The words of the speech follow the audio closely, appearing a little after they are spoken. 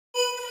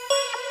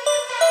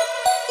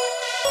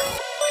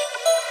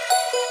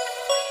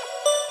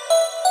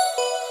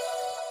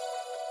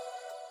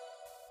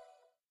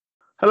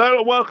Hello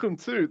and welcome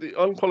to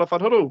the Unqualified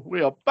Huddle.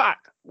 We are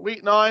back,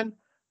 week 9,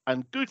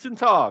 and Guten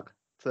Tag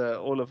to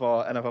all of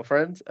our NFL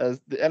friends as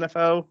the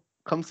NFL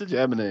comes to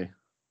Germany.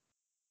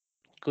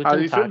 How are Guten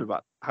you feeling Tag.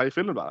 about? How are you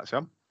feeling about that,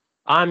 Sham?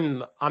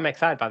 I'm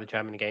excited by the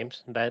German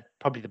games. They're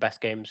probably the best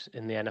games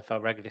in the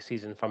NFL regular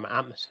season from an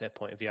atmosphere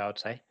point of view, I would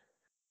say.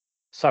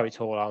 Sorry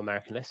to all our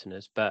American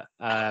listeners, but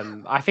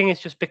I think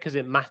it's just because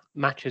it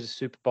matches a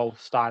Super Bowl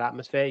style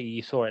atmosphere.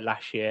 You saw it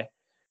last year.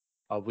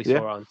 We Yeah,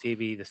 saw it on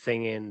TV. The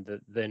singing,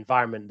 the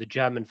environment. The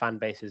German fan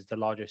base is the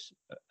largest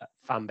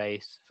fan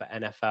base for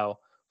NFL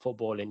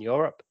football in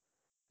Europe.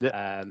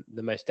 yeah.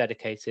 The most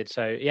dedicated.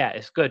 So yeah,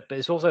 it's good, but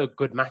it's also a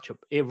good matchup.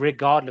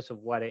 Regardless of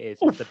what it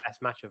is, it's the Oof,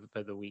 best matchup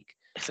of the week.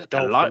 it's a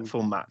Dolphins,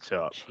 delightful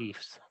matchup.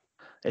 Chiefs.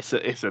 It's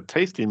a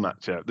tasty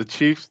matchup. The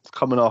Chiefs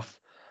coming off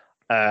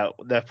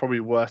their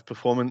probably worst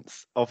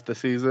performance of the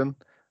season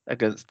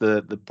against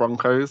the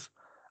Broncos,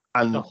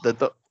 and Oh,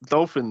 the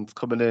Dolphins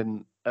coming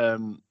in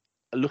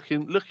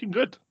looking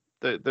good.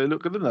 They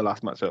look good in their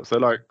last matchup. So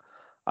like,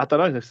 I don't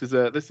know. This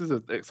is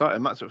an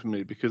exciting matchup for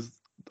me because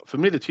for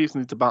me the Chiefs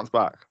need to bounce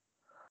back.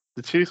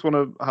 The Chiefs want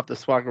to have the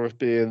swagger of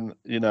being,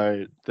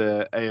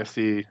 the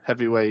AFC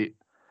heavyweight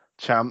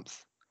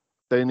champs.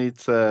 They need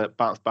to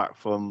bounce back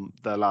from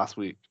their last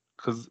week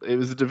because it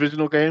was a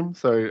divisional game.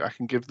 So I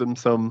can give them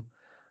some,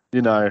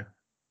 you know,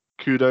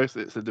 kudos.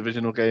 It's a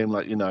divisional game.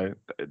 Like,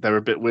 they're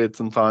a bit weird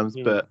sometimes,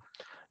 hmm. but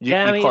you,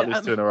 Yeah, I you mean, can't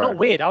lose two in a not row.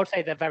 weird. I would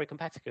say they're very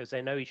competitive.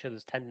 They know each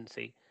other's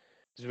tendencies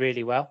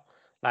really well.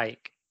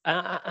 Like,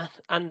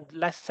 and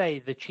let's say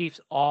the Chiefs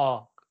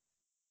are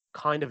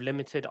kind of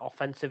limited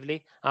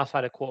offensively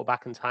outside of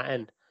quarterback and tight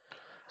end.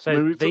 I So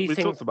mean, these we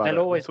things, talked about they'll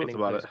it. We always win talked in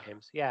about it. close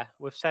games. Yeah,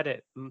 we've said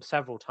it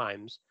several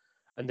times.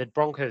 And the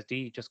Broncos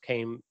D just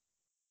came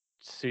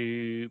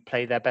to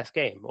play their best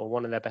game or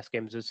one of their best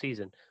games of the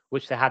season,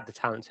 which they had the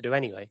talent to do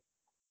anyway.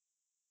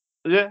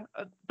 Yeah,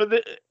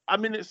 I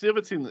mean, it's the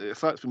other team that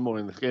excites me more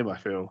in this game. I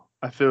feel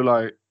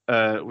like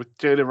with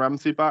Jalen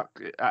Ramsey back,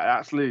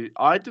 I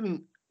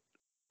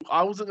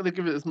wasn't going to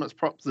give it as much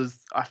props as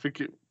I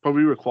think it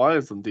probably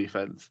requires on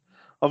defense.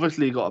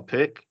 Obviously, he got a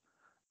pick,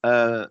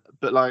 but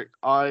like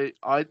I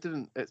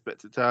didn't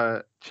expect it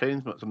to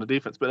change much on the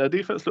defense, but their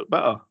defense looked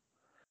better.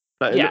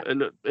 Like Yeah,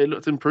 it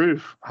looked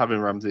improved having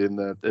Ramsey in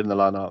the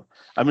lineup.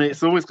 I mean,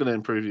 it's always going to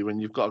improve you when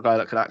you've got a guy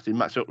that can actually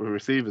match up with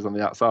receivers on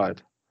the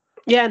outside.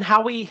 yeah, and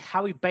how he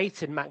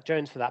baited Mac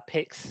Jones for that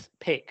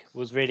pick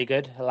was really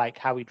good. Like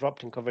how he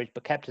dropped in coverage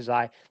but kept his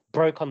eye,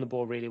 broke on the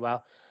ball really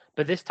well.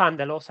 But this time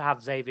they'll also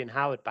have Xavier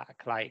Howard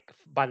back. Like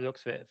by the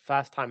looks of it,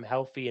 first time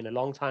healthy in a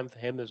long time for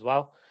him as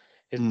well.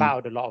 He's Mm.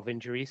 battled a lot of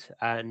injuries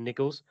and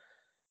niggles,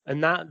 and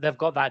now they've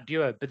got that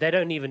duo. But they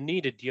don't even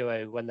need a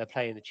duo when they're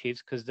playing the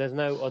Chiefs because there's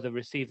no other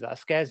receiver that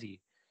scares you.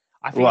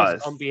 I think it's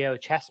going to Was be a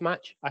chess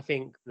match. I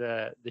think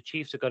the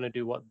Chiefs are going to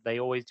do what they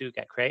always do,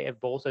 get creative,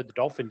 but also the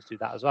Dolphins do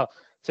that as well.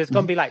 So it's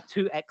going to be like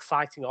two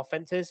exciting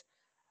offenses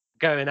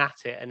going at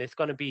it, and it's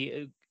going to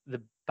be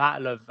the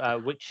battle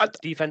of which I,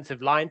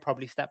 defensive line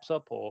probably steps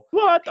up or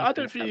Well, I don't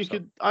defense think you steps up.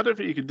 could. I don't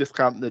think you could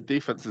discount the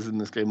defenses in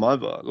this game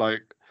either.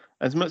 Like,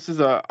 as much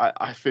as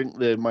I think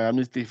the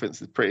Miami's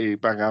defense is pretty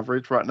bang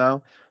average right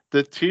now.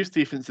 The Chiefs'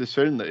 defense has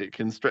shown that it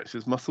can stretch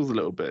its muscles a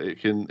little bit.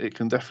 It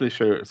can definitely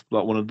show it's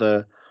like one of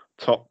the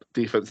top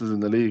defenses in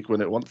the league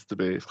when it wants to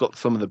be. It's got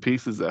some of the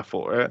pieces there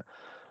for it,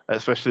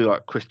 especially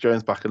like Chris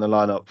Jones back in the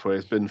lineup where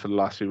he's been for the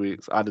last few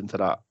weeks, adding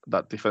to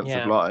that defensive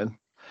Yeah, line.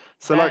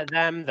 So like,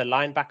 the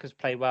linebackers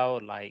play well.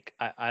 Like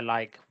I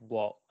like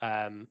what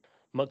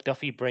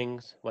McDuffie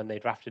brings when they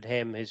drafted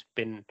him. Has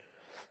been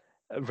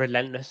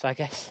relentless, I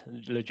guess.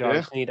 yeah.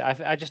 Lajari Sneed.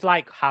 I just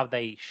like how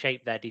they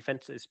shape their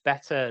defense. It's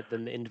better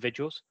than the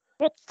individuals.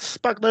 But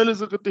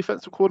Spagnola's a good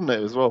defensive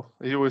coordinator as well.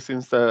 He always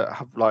seems to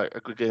have like a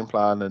good game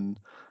plan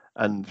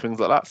and things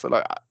like that. So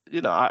like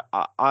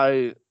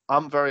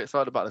I'm very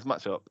excited about this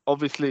matchup.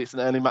 Obviously, it's an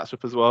early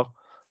matchup as well.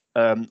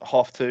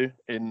 2:30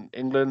 in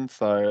England.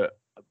 So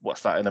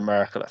what's that in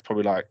America? That's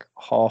probably like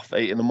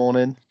 8:30 in the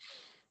morning,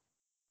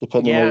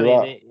 depending where Yeah,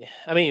 you're at.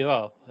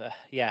 well,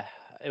 yeah,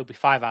 it'll be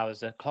 5 hours.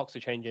 The clocks are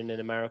changing in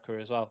America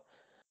as well,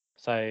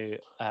 so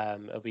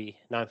it'll be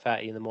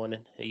 9:30 in the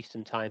morning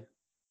Eastern time.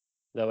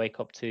 They'll wake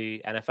up to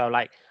NFL.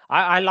 Like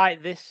I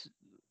like this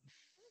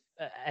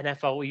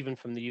NFL even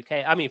from the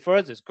UK. I mean, for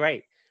us, it's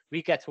great.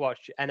 We get to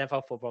watch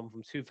NFL football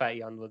from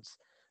 2:30 onwards,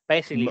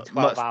 basically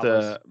 12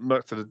 hours.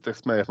 Much to the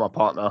dismay of my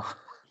partner.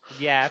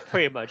 Yeah,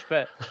 pretty much.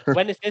 But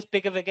when it's this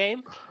big of a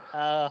game, it's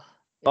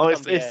Oh,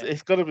 gonna it's be it's a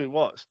it's got to be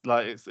watched.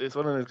 Like it's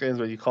one of those games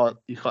where you can't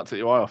take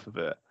your eye off of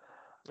it.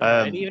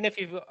 and Um, even if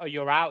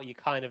you're out, you're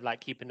kind of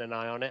like keeping an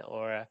eye on it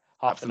or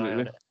half an eye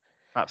on Absolutely, it.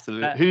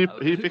 absolutely. But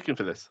Who you picking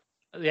for this?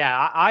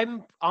 yeah,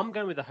 I'm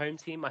going with the home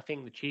team. I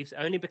think the Chiefs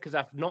only because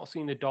I've not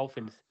seen the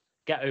Dolphins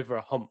get over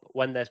a hump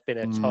when there's been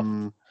a tough.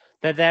 Mm,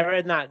 They're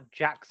in that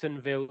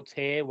Jacksonville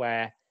tier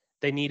where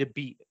they need to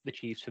beat the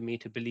Chiefs for me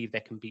to believe they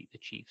can beat the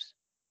Chiefs.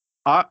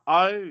 I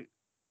I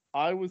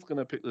I was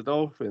gonna pick the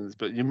Dolphins,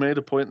 but you made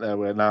a point there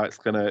where now it's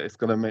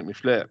gonna make me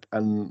flip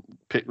and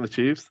pick the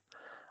Chiefs.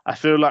 I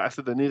feel like I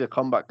said they need a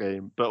comeback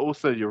game, but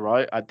also you're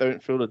right. I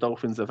don't feel the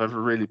Dolphins have ever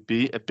really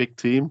beat a big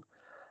team.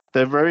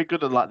 They're very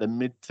good at like the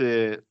mid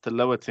tier to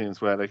lower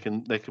teams where they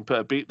can put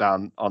a beat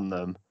down on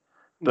them,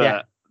 Yeah,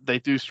 but they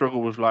do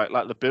struggle with like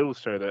the Bills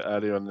showed it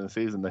earlier on in the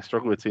season. They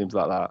struggle with teams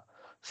like that.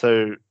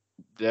 So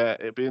yeah,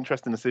 it'd be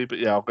interesting to see. But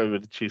yeah, I'll go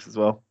with the Chiefs as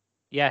well.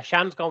 yeah.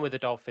 Shan's gone with the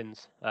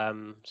Dolphins.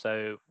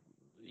 So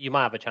you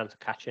might have a chance of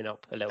catching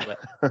up a little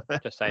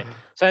bit. Just saying.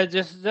 So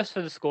just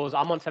for the scores,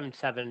 I'm on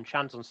 77.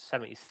 Shan's on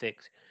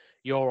 76.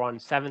 You're on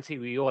 70.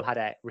 We all had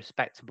a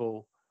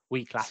respectable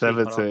week last week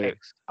on our 70.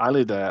 picks. I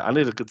need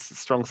a good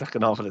strong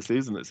second half of the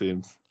season. It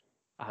seems.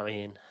 I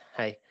mean,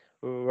 hey,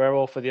 we're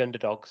all for the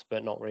underdogs,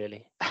 but not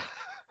really.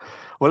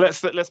 Well,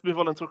 let's move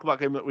on and talk about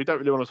a game that we don't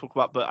really want to talk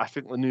about, but I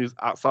think the news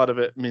outside of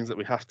it means that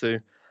we have to.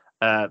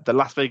 The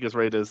Las Vegas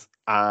Raiders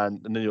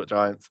and the New York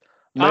Giants.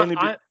 Mainly,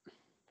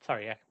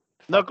 Sorry, yeah.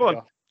 no, Before I cut go you on,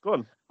 off. go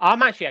on.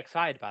 I'm actually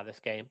excited about this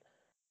game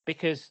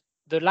because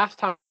the last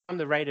time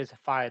the Raiders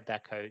fired their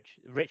coach,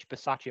 Rich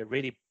Bisaccia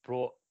really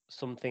brought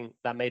something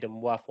that made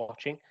him worth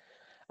watching.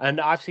 And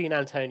I've seen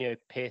Antonio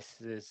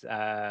Pierce's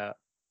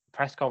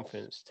press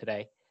conference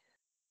today.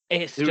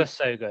 It's He was just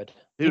so good.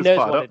 he He was knows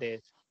fired what up. it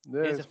is.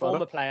 Yeah, he He's was a fired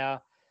former up.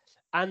 player,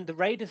 and the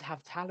Raiders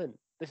have talent.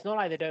 It's not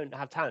like they don't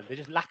have talent. They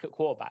just lack at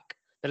quarterback.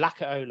 They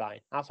lack at O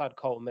line outside of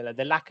Colton Miller.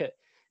 They lack at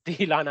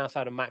D line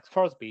outside of Max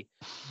Crosby.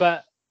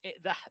 But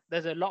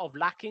there's a lot of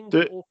lacking. Do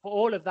But for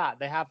all of that,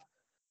 they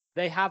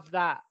have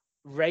that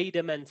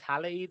Raider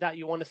mentality that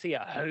you want to see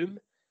at home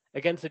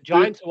against the do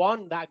Giants, who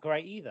aren't that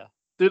great either.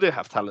 do they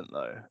have talent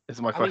though? Is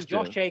my I mean, Josh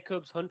question.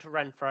 Jacobs, Hunter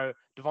Renfro,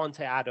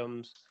 Devontae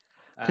Adams.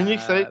 Can you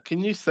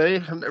say Uh,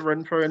 Hunter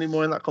Renfro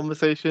anymore in that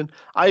conversation?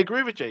 I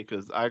agree with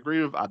Jacobs, I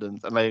agree with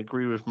Adams, and I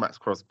agree with Max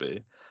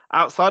Crosby.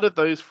 Outside of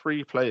those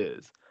three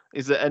players,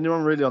 is there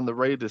anyone really on the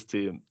Raiders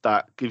team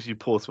that gives you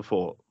pause for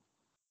thought?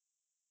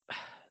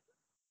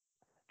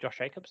 Josh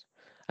Jacobs.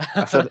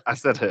 I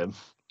said him.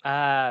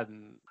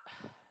 um,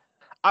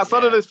 Outside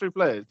of yeah, those three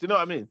players, do you know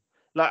what I mean?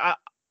 Like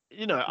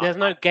there's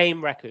no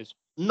game records,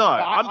 no,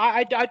 but I'm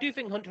I do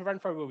think Hunter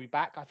Renfro will be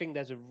back. I think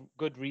there's a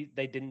good reason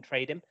they didn't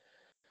trade him.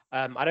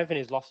 I don't think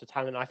he's lost the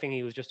talent. I think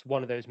he was just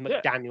one of those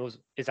yeah. McDaniels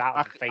is out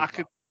I, of I favor.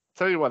 could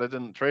tell you why they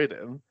didn't trade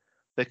him.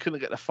 They couldn't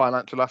get the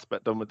financial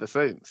aspect done with the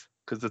Saints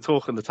because the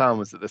talk in the town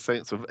was that the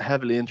Saints were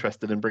heavily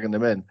interested in bringing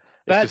them in. It's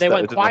But just they that they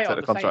went didn't want quiet to take on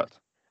the the contract. Saints.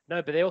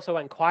 No, but they also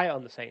went quiet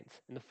on the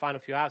Saints in the final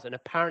few hours, and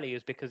apparently it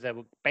was because they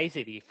were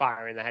basically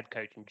firing the head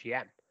coach and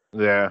GM,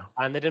 Yeah,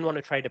 and they didn't want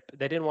to trade.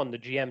 They didn't want the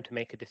GM to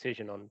make a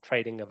decision on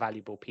trading a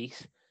valuable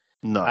piece.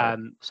 no.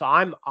 So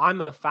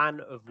I'm a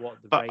fan of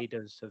what the But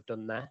Raiders have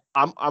done there.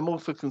 I'm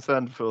also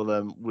concerned for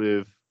them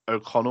with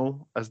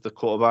O'Connell as the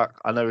quarterback.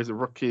 I know he's a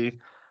rookie.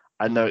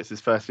 I know Mm. it's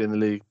his first year in the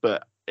league,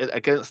 but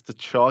against the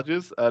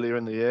Chargers earlier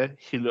in the year,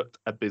 he looked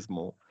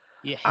abysmal.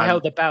 Yeah, he And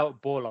held the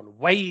ball on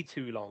way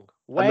too long.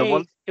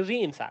 and It was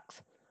eating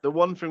sacks. the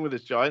one thing with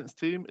this Giants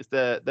team is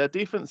their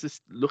defense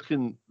is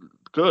looking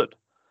good.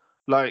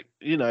 Like,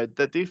 their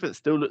defense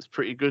still looks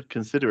pretty good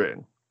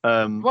considering.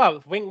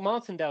 Well, Wink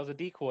Martindale's a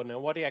D coordinator.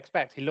 What do you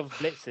expect? He loves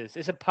blitzes.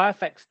 It's a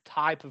perfect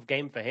type of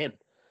game for him.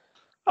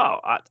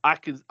 I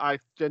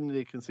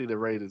genuinely can see the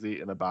Raiders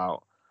eating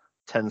about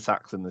 10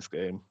 sacks in this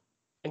game.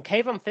 And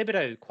Kayvon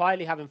Thibodeau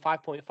quietly having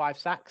 5.5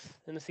 sacks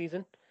in the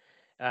season.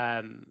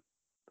 Um,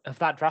 of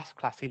that draft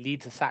class, he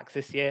leads the sacks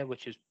this year,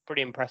 which is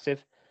pretty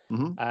impressive.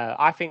 Hmm.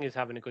 I think he's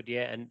having a good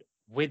year. And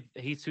with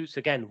he suits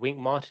again, Wink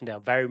Martindale,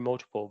 very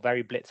multiple,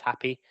 very blitz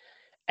happy.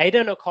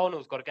 Aiden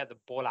O'Connell's got to get the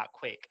ball out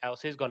quick,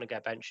 else he's going to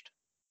get benched.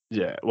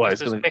 Yeah, well,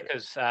 Just it's as gonna. quick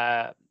as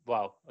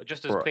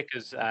just as Right. quick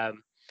as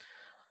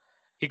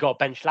he got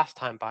benched last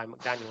time by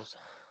McDaniels.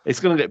 It's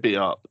going to get beat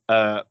up.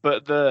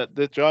 But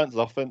the Giants'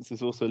 offense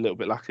is also a little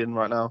bit lacking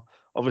right now.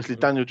 Obviously,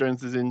 Daniel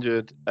Jones is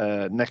injured,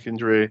 neck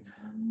injury.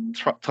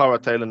 Tara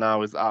Taylor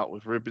now is out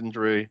with rib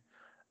injury.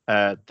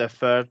 Their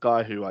third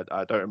guy, who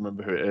I don't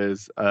remember who it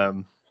is,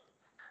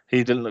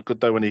 he didn't look good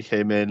though when he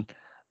came in.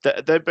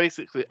 They're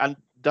basically, and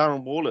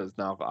Darren Waller's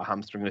now got a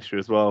hamstring issue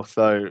as well.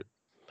 So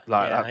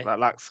like Yeah,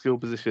 that skill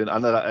position, I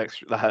know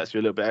that hurts you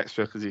a little bit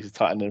extra because he's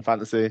tight end in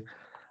fantasy.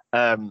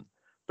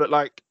 But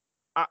like,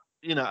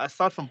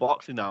 aside from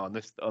Barkley now on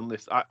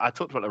this, I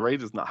talked about the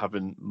Raiders not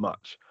having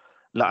much.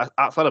 Like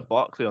outside of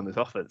Barkley on this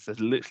offense, there's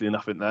literally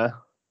nothing there.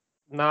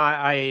 no,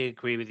 I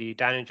agree with you.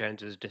 Daniel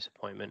Jones is a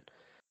disappointment,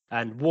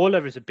 and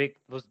Waller was the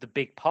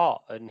big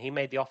part, and he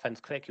made the offense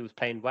click. He was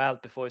playing well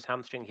before his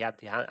hamstring. He had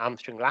the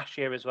hamstring last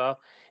year as well.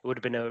 It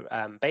would have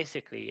been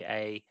basically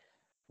a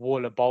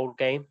Waller bowl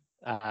game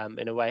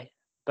in a way,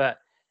 but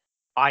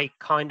I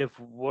kind of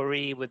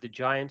worry with the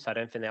Giants. I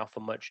don't think they offer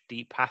much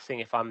deep passing.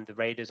 If I'm the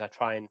Raiders, I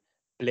try and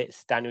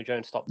blitz Daniel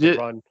Jones, stop the You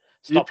run, you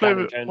stop play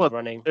Daniel with Jones what?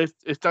 running. Is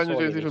That's Daniel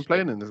all he Jones even needs to do.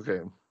 playing in this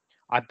game?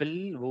 I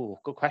believe. Oh,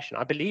 good question.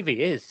 I believe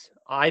he is.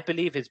 I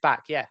believe he's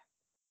back. Yeah,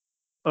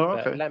 Oh,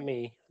 but okay. let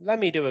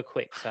me do a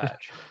quick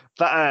search.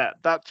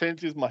 That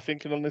changes my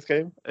thinking on this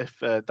game if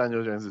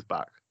Daniel Jones is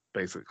back,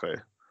 basically.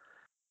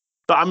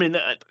 But I mean,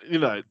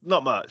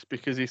 not much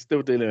because he's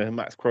still dealing with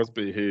Max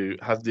Crosby, who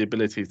has the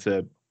ability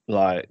to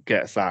like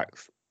get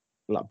sacks.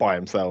 like by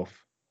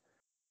himself.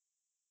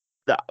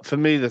 That for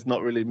me, there's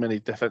not really many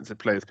defensive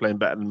players playing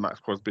better than Max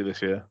Crosby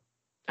this year.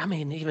 I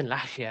mean, even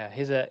last year,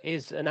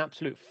 is an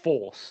absolute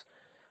force.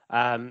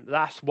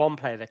 That's one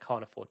player they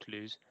can't afford to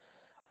lose.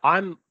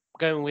 I'm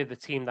going with the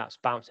team that's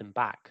bouncing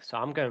back, so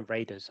I'm going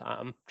Raiders.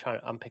 I'm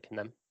picking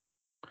them.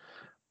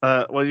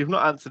 Well, you've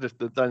not answered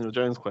the Daniel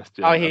Jones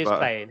question. Oh, he is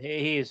playing.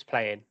 He is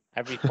playing.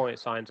 Every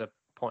signs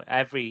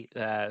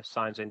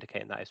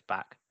indicating that it's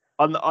back.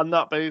 On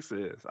that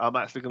basis, I'm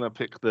actually going to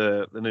pick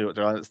the New York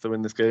Giants to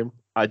win this game.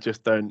 I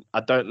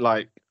don't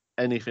like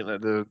anything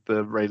that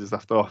the Raiders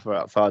have to offer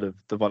outside of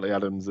Devontae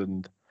Adams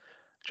and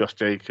Josh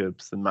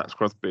Jacobs and Max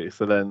Crosby.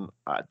 So then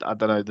I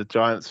don't know, the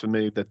Giants for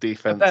me, the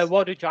defense. But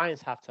what do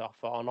Giants have to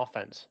offer on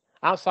offense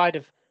outside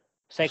of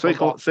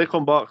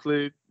Saquon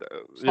Barkley?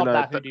 Stop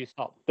that. Who do you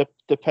stop?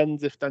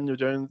 Depends if Daniel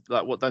Jones,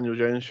 like what Daniel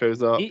Jones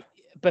shows up.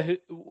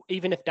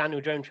 Even if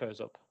Daniel Jones shows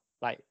up,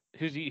 like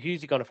who's he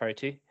going to throw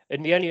to?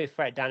 And the only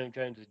threat Daniel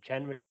Jones is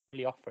generally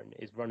offering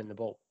is running the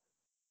ball.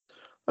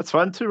 That's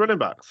fine. 2 running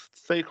backs: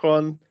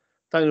 Saquon,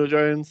 Daniel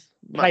Jones.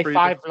 Play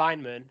 5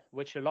 linemen,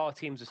 which a lot of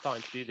teams are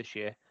starting to do this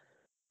year.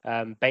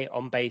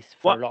 On base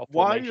for a lot of.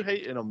 Why are you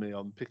hating on me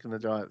on picking the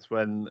Giants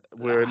when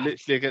we're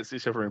literally against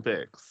each other in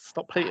picks?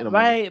 Stop hating on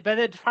me. But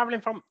they're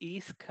traveling from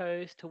East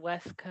Coast to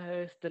West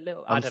Coast.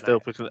 I'm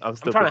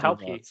trying to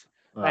help you.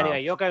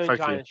 Anyway, you're going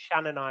Giants.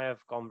 Shannon and I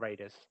have gone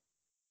Raiders.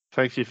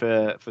 Thank you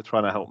for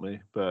trying to help me,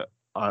 but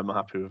I'm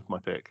happy with my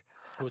pick.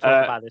 We'll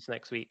talk about this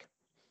next week.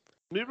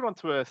 Moving on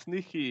to a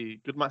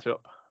sneaky good matchup.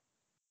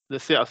 The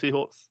Seattle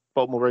Seahawks,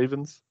 Baltimore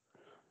Ravens.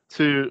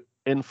 2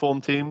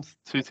 informed teams,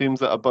 2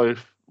 teams that are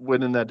both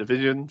winning their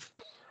divisions.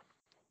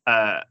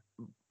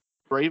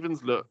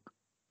 Ravens look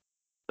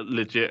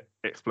legit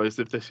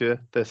explosive this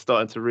year. They're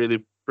starting to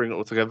really bring it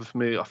all together for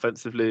me.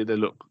 Offensively, they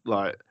look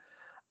like,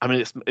 I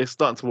mean, it's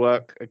starting to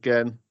work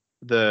again.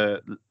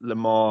 The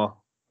Lamar,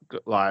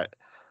 like,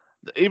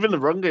 even the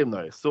run game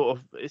though, sort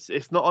of,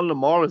 it's not on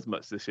Lamar as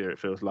much this year. It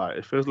feels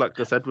like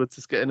Gus Edwards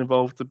is getting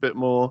involved a bit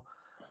more.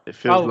 It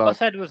feels like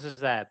Gus Edwards is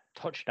their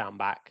touchdown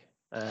back,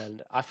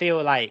 and I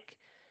feel like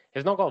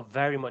he's not got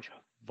very much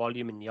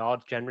volume in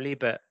yards generally,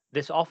 but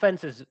this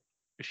offense is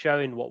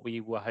showing what we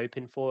were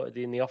hoping for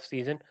in the off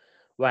season,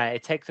 where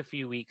it takes a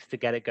few weeks to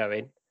get it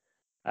going.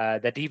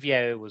 Their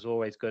DVO was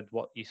always good.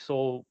 What you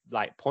saw,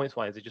 like points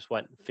wise, they just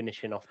weren't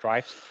finishing off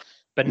drives,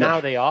 but now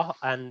they are,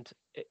 and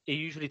it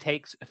usually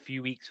takes a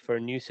few weeks for a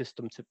new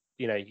system to,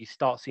 you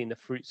start seeing the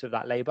fruits of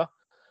that labor.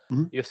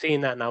 Mm-hmm. You're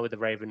seeing that now with the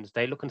Ravens.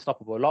 They look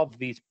unstoppable. A lot of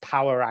these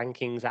power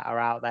rankings that are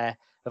out there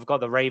have got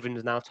the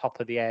Ravens now top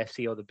of the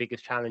AFC or the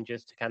biggest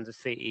challengers to Kansas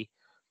City.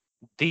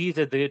 These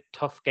are the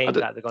tough games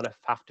that they're going to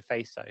have to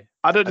face, though.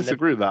 I don't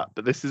disagree with that,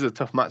 but this is a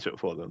tough matchup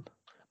for them.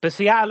 But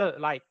Seattle,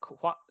 like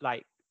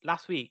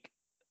last week,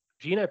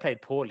 Geno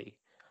played poorly,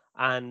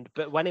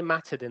 but when it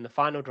mattered in the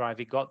final drive,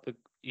 he got the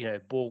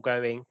ball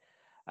going.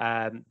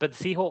 But the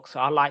Seahawks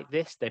are like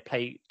this. They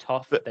play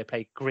tough. They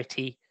play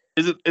gritty.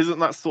 Isn't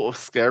that sort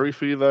of scary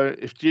for you though?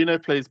 If Geno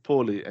plays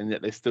poorly and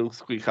yet they still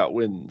squeak out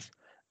wins,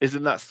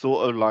 isn't that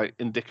sort of like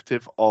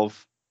indicative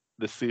of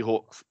the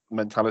Seahawks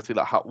mentality,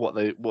 like what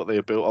they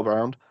are built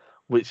around,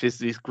 which is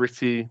these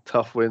gritty,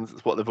 tough wins?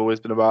 It's what they've always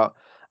been about.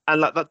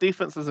 And like that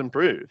defense has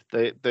improved.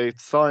 They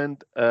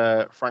signed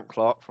Frank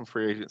Clark from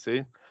free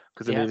agency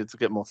because they needed to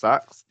get more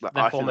sacks.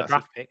 Their former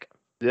draft pick.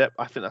 Yep,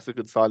 I think that's a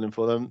good signing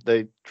for them.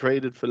 They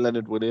traded for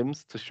Leonard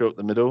Williams to show up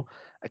the middle.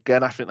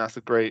 Again, I think that's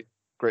a great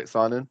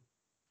signing.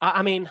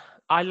 I mean,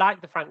 I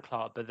like the Frank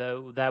Clark, but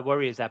their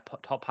worry is their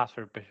top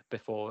passer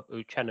before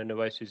Uchenna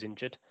Nwosu's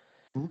injured.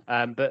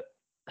 Mm-hmm. But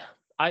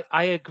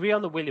I agree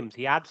on the Williams.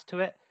 He adds to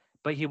it,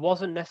 but he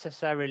wasn't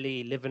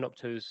necessarily living up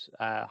to his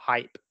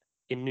hype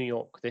in New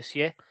York this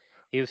year.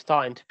 He was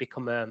starting to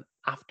become an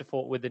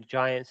afterthought with the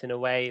Giants in a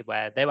way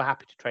where they were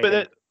happy to trade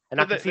him. And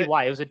I can see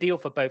why. It was a deal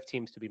for both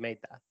teams to be made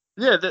there.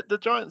 Yeah, the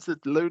Giants are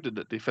loaded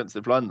at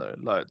defensive line though,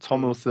 like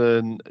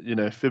Tomlinson,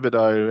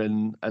 Thibodeau,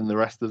 and the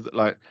rest of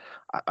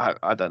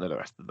I don't know the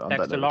rest of them.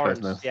 Dexter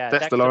Lawrence,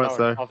 Dexter Lawrence,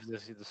 though,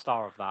 obviously the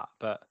star of that.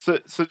 But so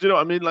do you know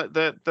what I mean? Like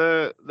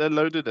they're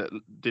loaded at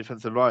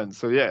defensive line.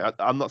 So yeah,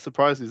 I'm not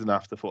surprised he's an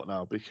afterthought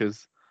now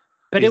because.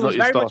 But it was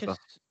very much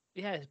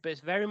but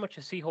it's very much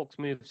a Seahawks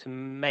move to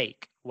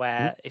make.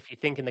 Where if you're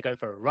thinking they're going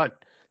for a run,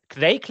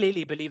 they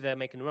clearly believe they're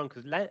making a run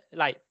because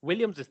like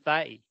Williams is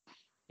 30.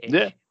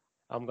 Yeah.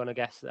 I'm gonna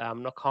guess. I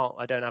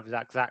don't have his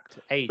exact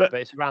age, but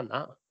it's around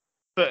that.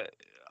 But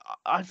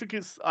I think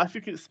it's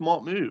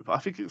smart move. I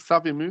think it's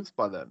savvy moves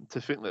by them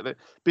to think that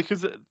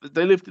because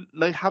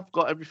they have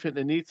got everything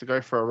they need to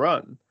go for a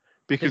run.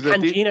 Because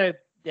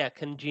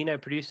can Geno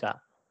produce that?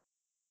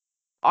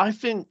 I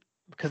think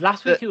because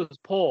last week he was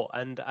poor,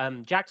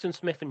 and Jackson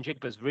Smith and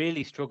Jigba's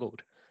really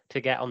struggled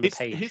to get on the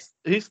page.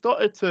 He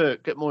started to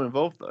get more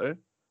involved though.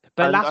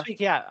 But last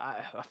week,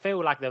 I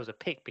feel like there was a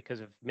pick because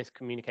of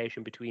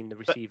miscommunication between the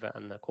receiver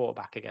and the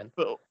quarterback again.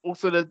 But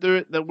also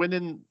they're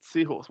winning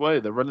Seahawks way.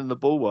 They're running the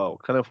ball well.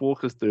 Kenneth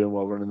Walker's doing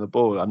well running the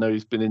ball. I know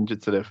he's been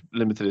injured, so they've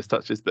limited his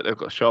touches, but they've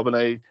got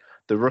Charbonnet,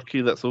 the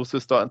rookie, that's also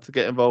starting to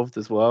get involved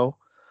as well.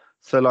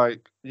 So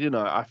like,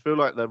 I feel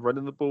like they're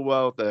running the ball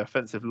well. Their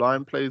offensive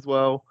line plays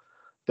well.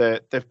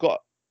 They've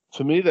got,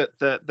 to me, that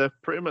they're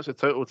pretty much a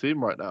total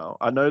team right now.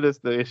 I know there's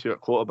the issue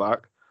at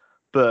quarterback,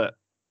 but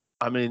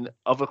I mean,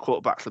 other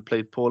quarterbacks have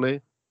played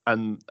poorly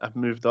and have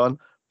moved on.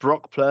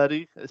 Brock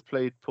Purdy has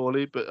played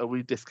poorly, but are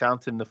we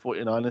discounting the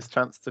 49ers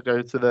chance to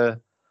go to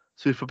the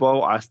Super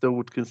Bowl? I still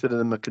would consider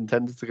them a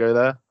contender to go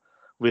there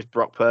with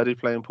Brock Purdy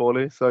playing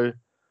poorly. So,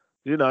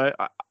 you know,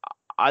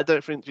 I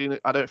don't think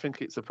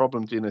it's a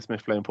problem Geno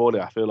Smith playing poorly.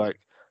 I feel like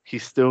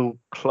he's still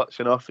clutch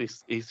enough.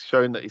 He's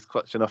shown that he's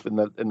clutch enough in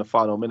the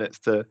final minutes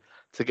to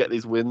get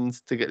these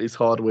wins, to get these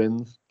hard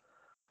wins.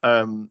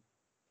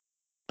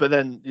 But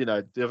then,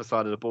 the other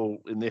side of the ball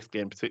in this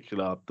game in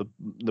particular,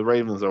 the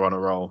Ravens are on a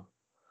roll.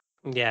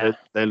 Yeah.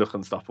 They look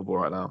unstoppable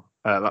right now.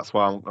 That's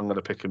why I'm going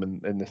to pick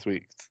him in this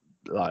week's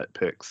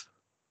picks.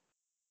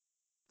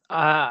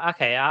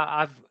 Okay,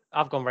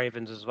 I've gone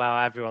Ravens as well.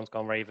 Everyone's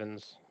gone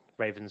Ravens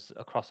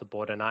across the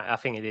board, and I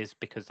think it is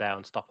because they're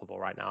unstoppable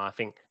right now. I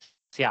think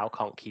Seattle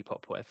can't keep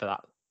up with for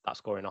that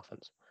scoring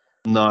offense.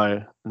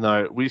 No.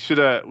 We should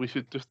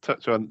just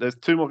touch on. There's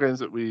two more games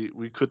that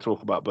we could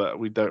talk about, but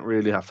we don't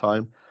really have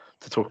time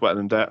to talk about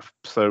them in depth.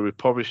 So we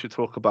probably should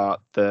talk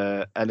about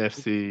the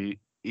NFC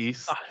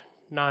East.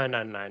 No.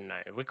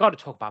 We've got to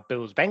talk about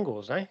Bills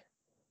Bengals, eh?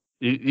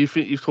 You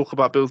think you talk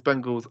about Bills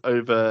Bengals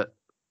over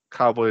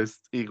Cowboys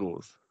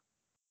Eagles?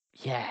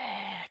 Yeah,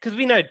 because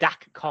we know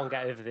Dak can't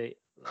get over the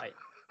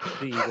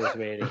Eagles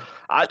really.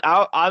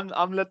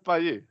 I'm led by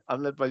you.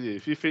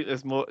 If you think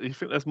there's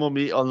more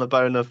meat on the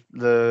bone of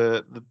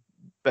the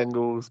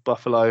Bengals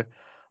Buffalo,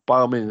 by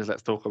all means,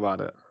 let's talk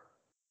about it.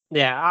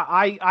 Yeah,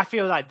 I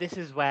feel like this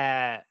is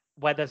where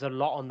there's a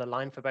lot on the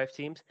line for both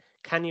teams.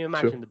 Can you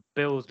imagine the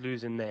Bills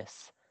losing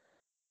this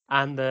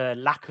and the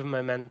lack of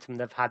momentum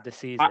they've had this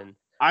season?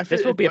 I think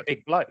this will be a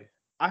big blow.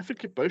 I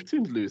think if both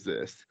teams lose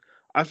this,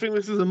 I think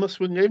this is a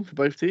must-win game for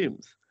both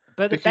teams.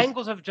 But the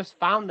Bengals have just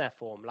found their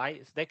form,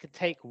 right? So they could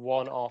take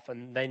one off,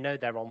 and they know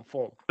they're on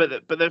form.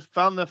 But they've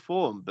found their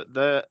form. But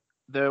they're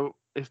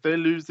if they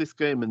lose this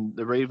game and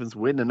the Ravens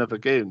win another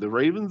game, the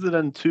Ravens are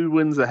then 2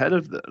 wins ahead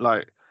of them.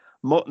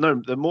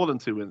 They're more than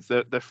 2 wins.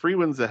 They're 3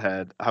 wins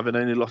ahead, having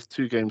only lost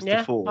 2 games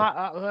to 4.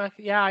 I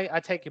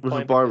take your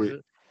point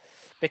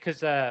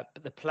because the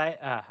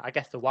I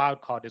guess the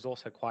wild card is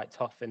also quite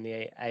tough in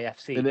the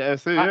AFC. In the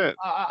AFC, yeah.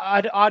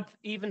 I'd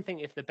even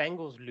think if the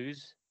Bengals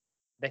lose,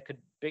 they could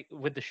be,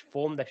 with the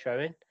form they're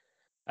showing.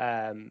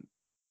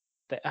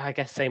 I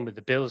guess same with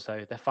the Bills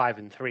though. They're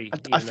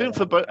 5-3. I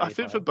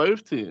think for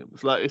both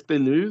teams, like if they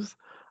lose,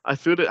 I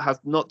feel it has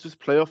not just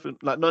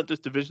not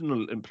just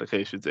divisional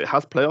implications. It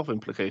has playoff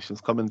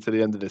implications coming to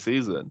the end of the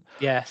season.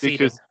 Yeah,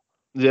 because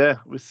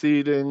with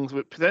seedings,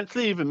 with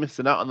potentially even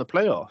missing out on the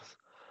playoffs,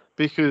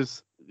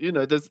 because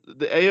there's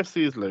the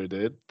AFC is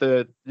loaded.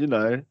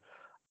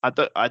 I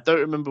don't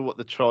remember what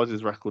the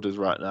Chargers record is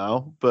right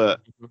now,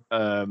 but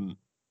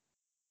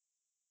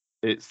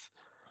it's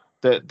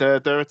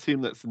they're a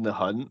team that's in the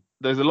hunt.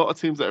 There's a lot of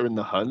teams that are in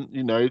the hunt.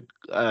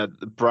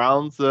 The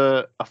Browns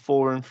are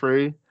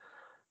 4-3.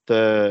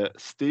 The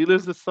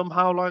Steelers are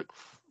somehow like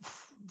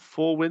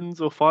 4 wins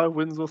or 5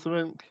 wins or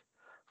something.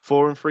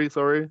 4-3,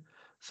 sorry.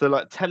 So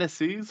like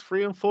Tennessee's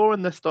 3-4,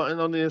 and they're starting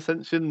on the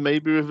ascension,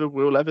 maybe with a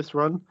Will Levis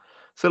run.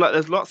 So like,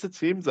 there's lots of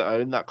teams that are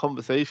in that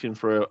conversation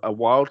for a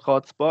wild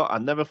card spot. I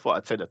never thought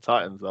I'd say the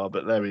Titans are,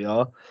 but there we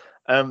are.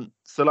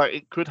 So like,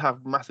 it could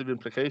have massive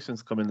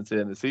implications coming into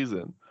the end of the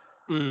season.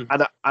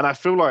 And I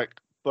feel like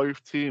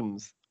both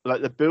teams,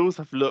 like the Bills,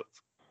 have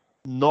looked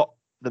not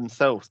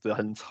themselves the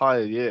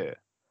entire year.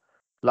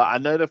 Like, I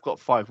know they've got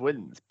 5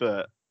 wins,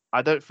 but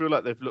I don't feel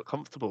like they've looked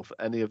comfortable for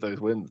any of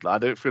those wins. Like, I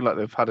don't feel like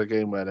they've had a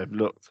game where they've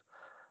looked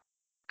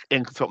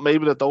in control.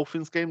 Maybe the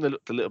Dolphins game, they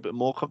looked a little bit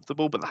more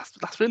comfortable, but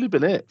that's really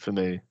been it for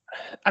me.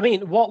 I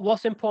mean,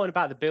 what's important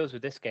about the Bills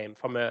with this game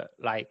from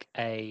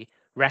a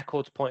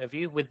records point of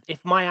view,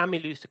 if Miami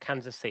lose to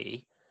Kansas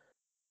City,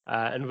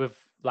 and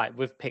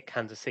we've picked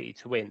Kansas City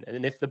to win,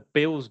 and if the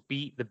Bills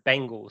beat the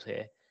Bengals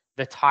here,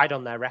 they're tied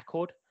on their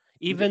record.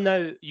 Even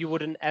though you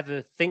wouldn't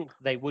ever think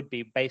they would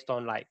be based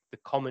on the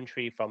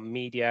commentary from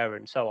media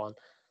and so on,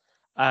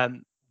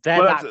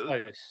 they're that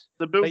close.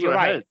 The Bills are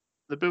ahead.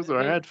 The Bills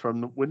are ahead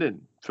from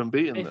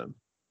beating them.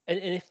 And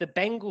if the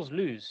Bengals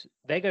lose,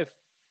 they go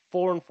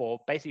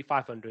 4-4, basically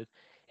 500.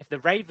 If the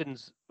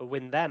Ravens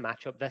win their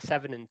matchup, they're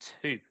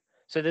 7-2.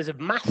 So there's a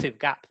massive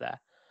gap there,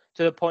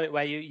 to the point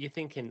where you're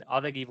thinking,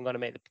 are they even going to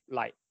make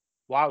the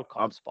wild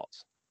card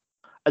spots?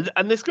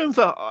 And this game's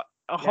a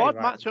hard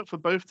matchup for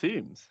both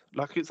teams.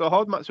 Like, it's a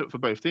hard matchup for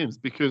both teams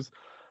because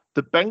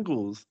the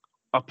Bengals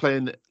are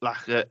playing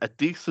like a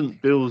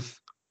decent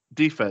Bills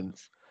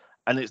defense,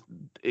 and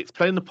it's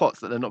playing the pots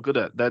that they're not good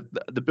at.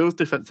 The Bills'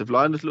 defensive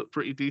line has looked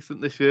pretty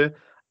decent this year,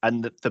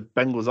 and the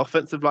Bengals'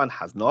 offensive line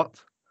has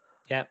not.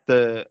 Yeah.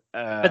 But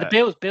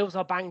the Bills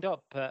are banged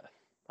up. But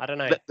I don't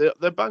know.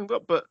 They're banged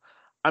up, but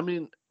I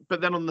mean,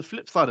 but then on the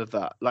flip side of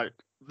that, like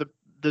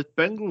the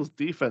Bengals'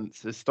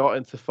 defense is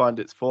starting to find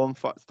its form,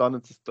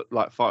 starting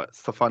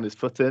to find its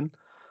footing,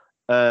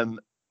 and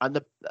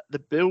the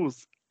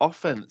Bills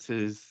offense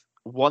is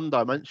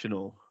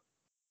one-dimensional,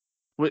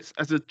 which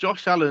as a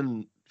Josh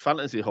Allen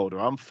fantasy holder,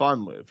 I'm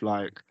fine with.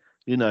 Like,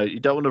 you know, you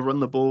don't want to run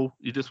the ball,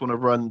 you just want to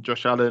run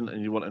Josh Allen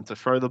and you want him to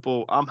throw the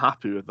ball. I'm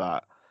happy with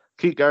that.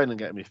 Keep going and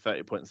getting me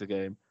 30 points a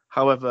game.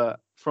 However,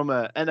 from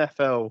a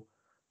NFL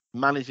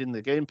managing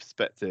the game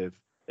perspective,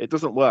 it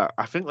doesn't work.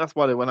 I think that's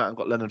why they went out and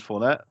got Leonard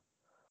Fournette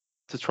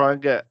to try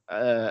and get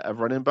a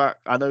running back.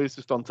 I know he's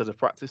just onto the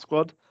practice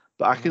squad,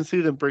 but I can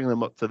see them bringing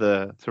them up to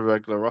the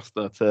regular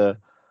roster to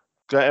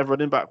get a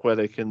running back where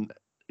they can,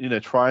 you know,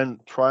 try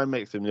and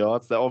make some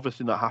yards. They're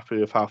obviously not happy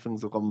with how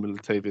things have gone with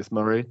Latavius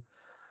Murray.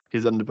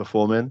 He's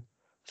underperforming,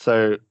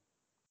 so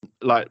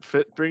like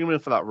bring him in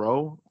for that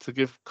role to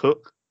give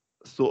Cook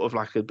sort of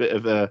like a bit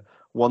of a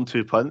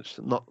 1-2 punch.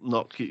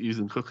 Not keep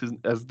using Cook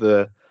as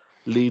the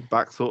lead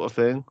back sort of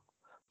thing.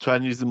 Try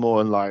and use him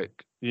more in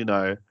like, you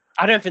know.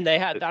 I don't think they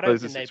had. I don't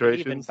think they've been even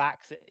situations.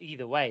 backs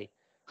either way.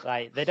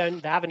 Like they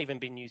haven't even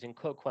been using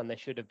Cook when they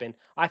should have been.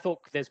 I thought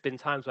there's been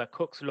times where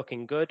Cook's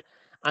looking good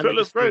and Cook they're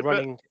looks just been great,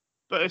 running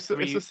but it's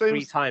the same.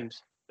 three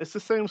times. It's the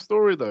same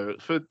story though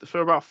for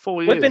about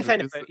 4 years. We've been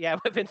saying it. Yeah,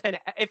 we've been saying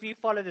it. If you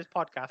follow this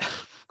podcast,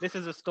 this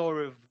is a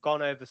story we've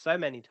gone over so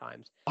many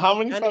times. How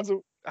many times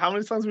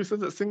have we said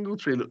that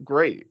Singletary looked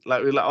great?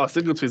 Like we're like, oh,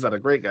 Singletary's had a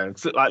great game.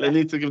 So, like they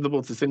need to give the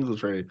ball to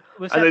Singletary.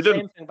 We said the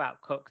same thing about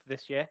Cook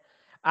this year,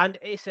 and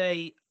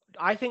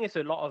I think it's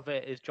a lot of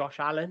it is Josh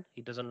Allen.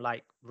 He doesn't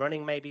like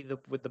running maybe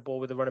with the ball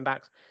with the running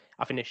backs.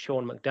 I think it's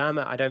Sean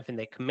McDermott. I don't think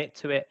they commit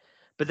to it.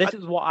 But this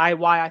is why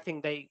I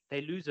think they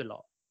lose a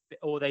lot,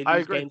 or they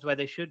lose games where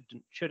they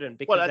shouldn't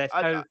because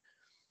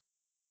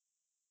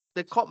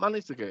they can't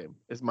manage the game.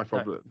 Is my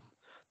problem. No.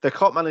 They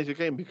can't manage the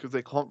game because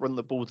they can't run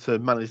the ball to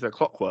manage their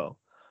clock well.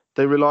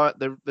 They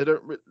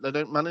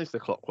don't manage the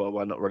clock well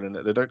by not running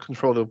it. They don't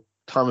control the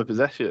time of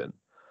possession.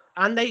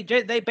 And they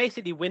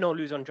basically win or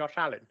lose on Josh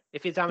Allen.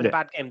 If he's having a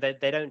bad game,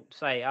 they don't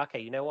say, okay,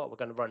 you know what, we're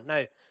going to run.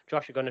 No,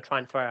 Josh, you're going to try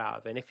and throw it out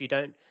of it. And if you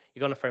don't, you're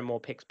going to throw more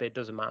picks, but it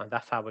doesn't matter.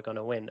 That's how we're going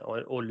to win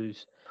or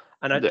lose.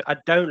 And I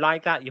don't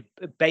like that. You're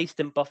based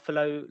in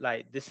Buffalo.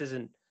 Like, this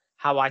isn't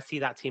how I see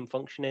that team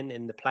functioning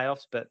in the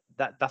playoffs, but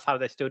that's how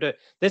they still do it.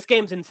 This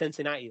game's in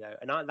Cincinnati, though,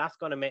 and that's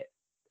going to make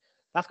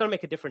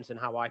a difference in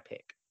how I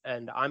pick.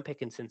 And I'm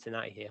picking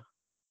Cincinnati here.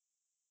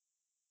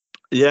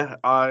 Yeah,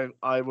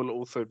 I will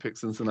also pick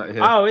Cincinnati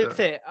here. Oh, it's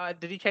it.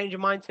 Did he change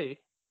your mind too?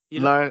 You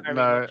look very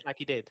much like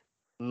he did.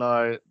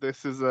 No,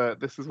 this is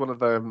one of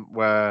them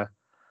where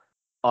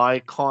I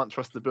can't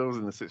trust the Bills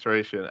in this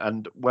situation.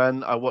 And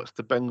when I watched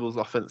the Bengals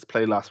offense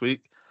play last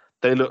week,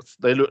 they looked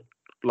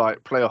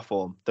like playoff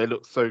form. They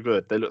looked so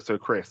good. They looked so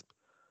crisp.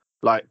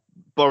 Like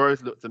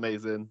Burrows looked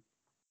amazing.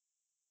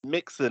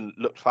 Mixon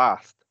looked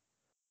fast.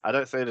 I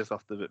don't say this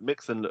often, but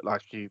Mixon looked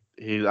like he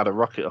had a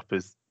rocket up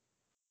his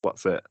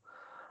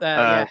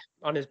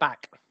on his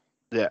back.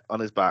 Yeah, on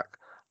his back.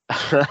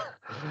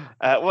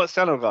 What's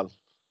channel gone?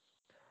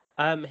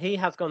 He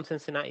has gone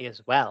Cincinnati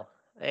as well.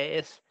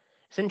 It's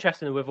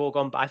interesting that we've all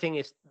gone, but I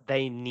think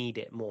they need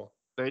it more.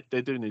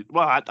 They do need.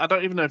 Well, I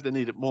don't even know if they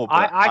need it more.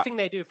 But I think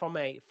they do from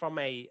a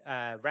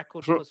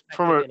record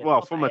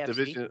perspective. From a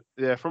division,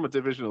 from a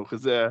divisional,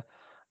 because they're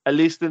at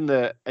least in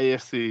the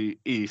AFC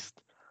East,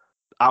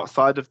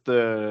 outside of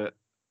the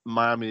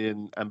Miami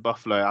and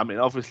Buffalo. I mean,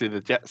 obviously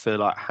the Jets are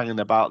like hanging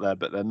about there,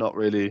 but they're not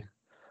really,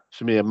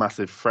 to me, a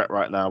massive threat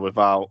right now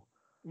without.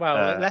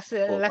 Well, let's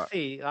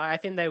see. I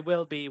think they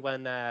will be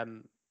when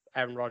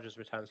Aaron Rodgers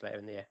returns later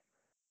in the year.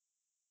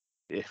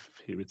 If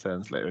he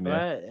returns later in the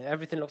year.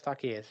 Everything looks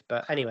like he is.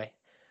 But anyway,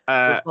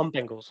 we've gone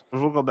Bengals.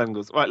 We've all gone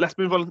Bengals. Right, let's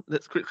move on.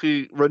 Let's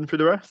quickly run through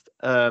the rest.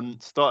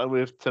 Starting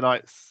with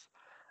tonight's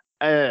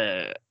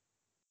AFC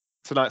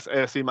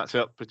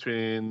matchup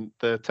between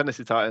the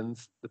Tennessee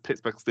Titans, the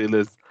Pittsburgh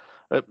Steelers.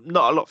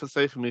 Not a lot to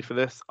say for me for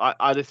this.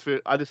 I just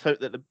hope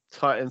that the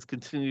Titans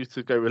continue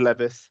to go with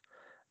Levis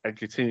and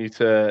continue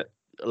to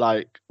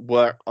like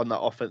work on that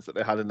offense that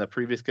they had in their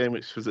previous game,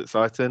 which was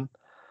exciting.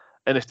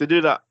 And if they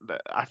do that,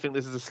 I think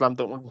this is a slam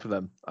dunk win for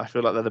them. I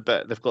feel like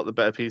they've got the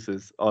better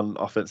pieces on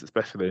offense,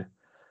 especially.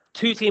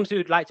 Two teams who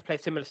would like to play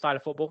similar style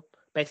of football,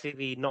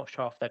 basically not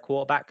show off their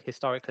quarterback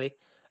historically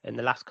in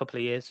the last couple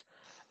of years.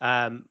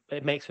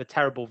 It makes for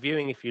terrible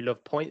viewing if you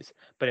love points,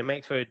 but it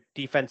makes for a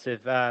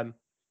defensive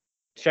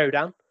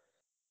showdown.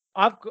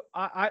 I'm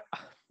not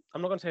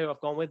going to say who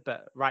I've gone with,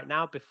 but right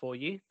now before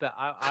you, but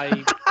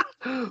I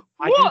do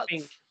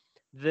think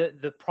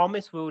the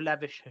promise Will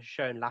Levis has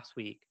shown last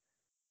week,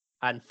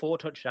 and 4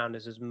 touchdowns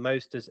is as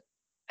most as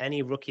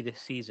any rookie this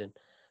season,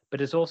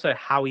 but it's also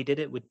how he did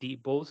it with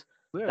deep balls.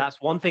 Yeah. That's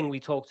one thing we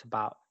talked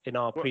about in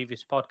our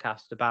previous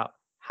podcast about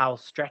how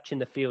stretching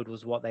the field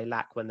was what they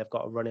lack when they've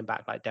got a running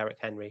back like Derrick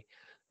Henry,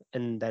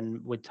 and then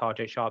with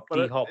Tajay Sharp,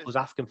 D-Hop was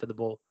asking for the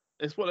ball.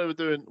 It's what they were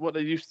doing, what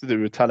they used to do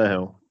with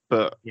Tannehill,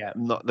 but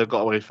they've got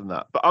away from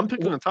that. But I'm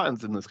picking the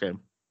Titans in this game.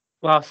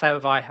 Well, so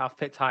have I. I've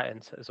picked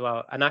Titans as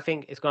well, and I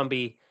think it could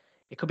be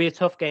a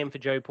tough game for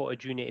Joey Porter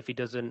Jr. if he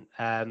doesn't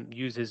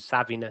use his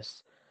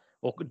savviness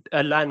or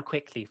learn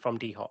quickly from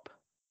D-Hop.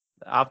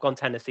 I've gone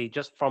Tennessee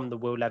just from the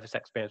Will Levis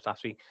experience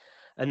last week.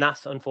 and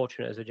that's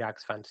unfortunate as a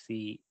Jags fan to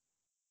see.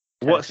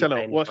 What's Tennessee channel?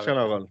 playing What's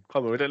historically. channel on?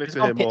 Come on, we don't need He's to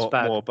gone hear more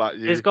Pittsburgh. about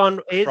you He's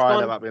gone.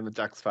 crying about being a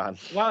Jags fan.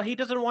 Well, he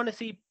doesn't want to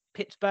see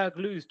Pittsburgh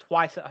lose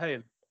twice at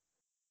home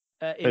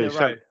in Who, a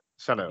row.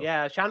 Channel.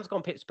 Yeah, Shan's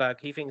gone Pittsburgh.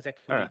 He thinks they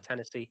can beat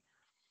Tennessee.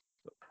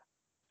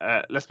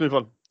 Let's move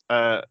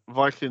on.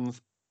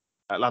 Vikings,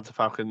 Atlanta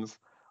Falcons.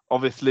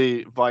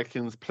 Obviously,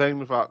 Vikings playing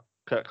without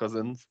Kirk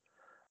Cousins,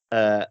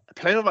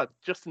 playing without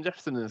Justin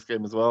Jefferson in this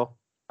game as well.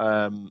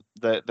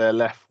 They're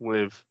left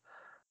with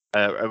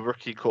a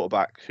rookie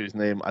quarterback whose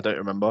name I don't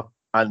remember,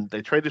 and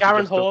they traded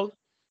Jaron for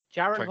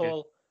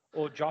Hall,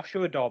 or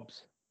Joshua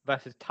Dobbs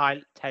versus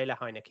Taylor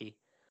Heineke.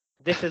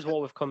 This is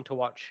what we've come to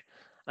watch,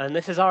 and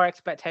this is our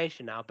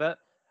expectation now. But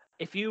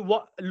if you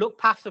look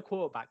past the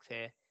quarterbacks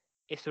here,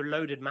 it's a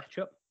loaded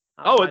matchup.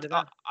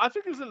 I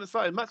think it's an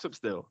exciting matchup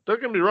still. Don't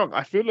get me wrong.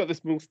 I feel like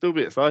this will still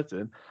be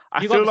exciting.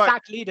 You got the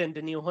sack leader and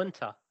Daniil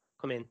Hunter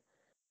coming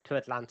to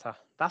Atlanta.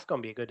 That's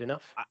going to be good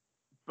enough.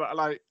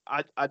 But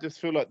I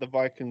just feel like the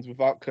Vikings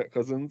without Kirk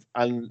Cousins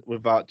and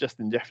without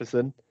Justin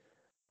Jefferson,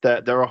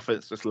 their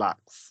offense just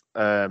lacks.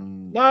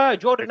 No,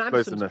 Jordan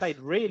Anderson's played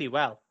really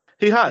well.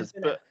 He has,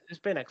 it's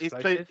been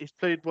explosive. He's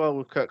played well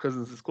with Kirk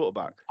Cousins as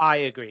quarterback. I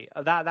agree.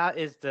 That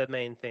is the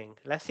main thing.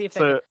 Let's see if they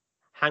can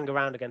hang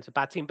around against a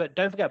bad team. But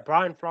don't forget,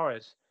 Brian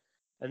Flores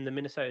and the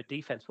Minnesota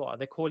defense. What are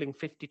they calling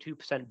 52%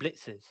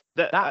 blitzes?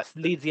 That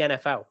leads the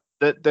NFL.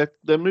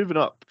 They're moving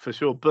up for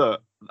sure,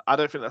 but I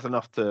don't think that's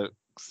enough to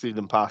see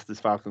them past this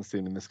Falcons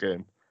team in this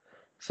game.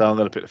 So I'm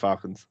going to pick the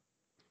Falcons.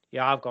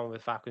 Yeah, I've gone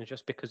with Falcons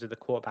just because of the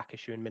quarterback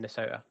issue in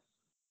Minnesota.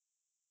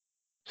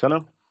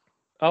 Shannon?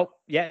 Oh,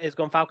 yeah, it's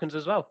gone Falcons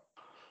as well.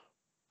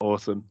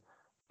 Awesome.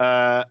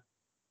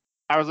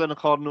 Arizona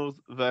Cardinals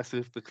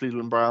versus the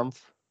Cleveland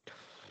Browns.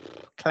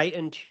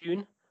 Clayton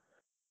Tune.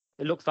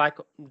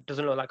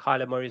 Doesn't look like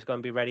Kyler Murray's going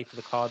to be ready for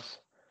the Cards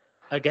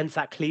against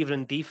that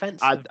Cleveland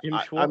defense of Jim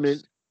Schwartz. I mean,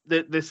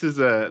 this is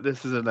a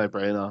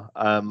no-brainer.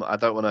 I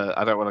don't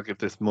want to give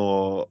this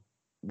more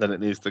than it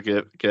needs to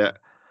get.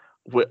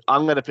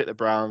 I'm going to pick the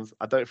Browns.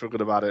 I don't feel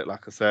good about it,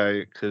 like I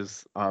say,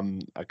 because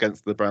I'm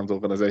against the Browns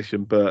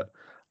organization. But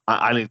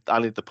I need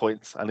the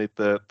points. I need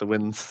the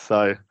wins.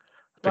 So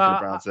picking the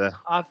Browns there.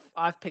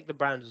 I've picked the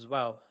Browns as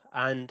well.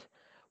 And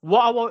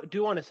what I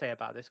do want to say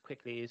about this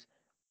quickly is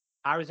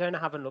Arizona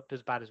haven't looked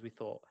as bad as we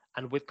thought.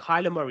 And with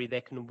Kyler Murray,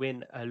 they can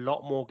win a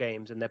lot more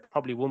games, and they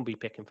probably won't be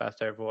picking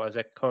first overall as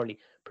they're currently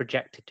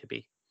projected to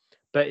be.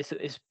 But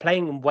it's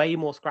playing way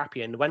more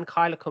scrappy. And when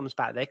Kyler comes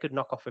back, they could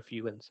knock off a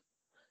few wins.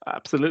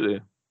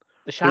 Absolutely.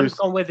 The Sham's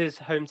gone with his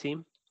home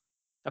team,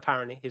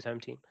 apparently his home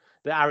team,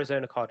 the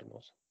Arizona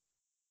Cardinals.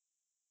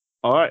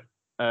 All right.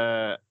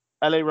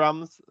 LA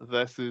Rams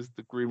versus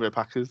the Green Bay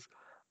Packers.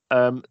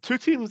 Two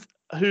teams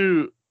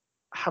who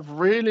have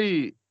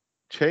really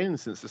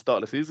changed since the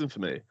start of the season for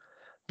me.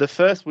 The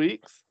first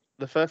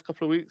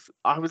couple of weeks,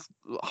 I was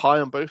high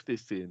on both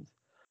these teams.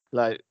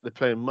 Like, they're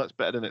playing much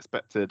better than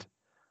expected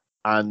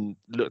and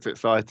looked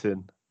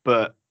exciting.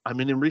 But I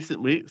mean, in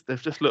recent weeks,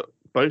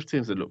 both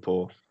teams have looked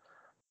poor.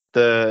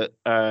 The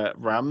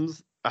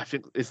Rams, I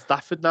think, is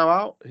Stafford now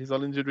out? He's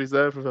on injured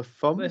reserve with a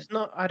thumb. It's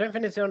not. I don't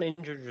think it's on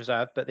injured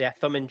reserve, but yeah,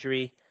 thumb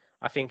injury.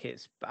 I think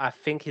he's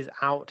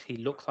out. He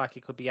looks like he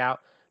could be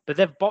out. But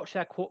they've botched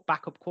their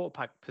backup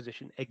quarterback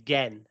position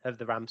again of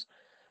the Rams.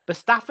 But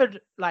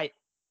Stafford,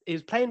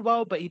 is playing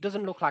well, but he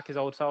doesn't look like his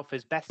old self.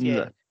 His best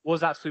year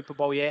was that Super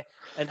Bowl year,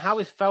 and how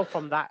he fell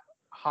from that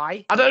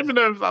high. I don't even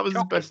know if that was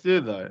his best year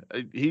though.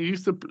 He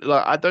used to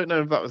I don't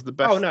know if that was the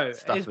best. Oh no,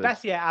 Stafford. His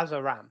best year as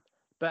a Ram.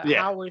 But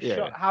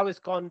how it's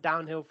gone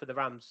downhill for the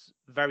Rams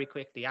very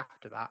quickly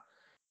after that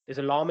is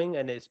alarming,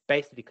 and it's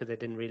basically because they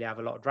didn't really have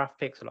a lot of draft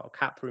picks, a lot of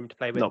cap room to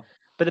play with. No.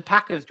 But the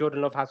Packers,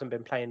 Jordan Love hasn't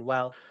been playing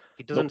well.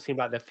 He doesn't seem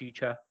like their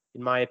future,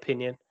 in my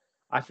opinion.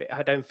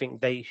 I don't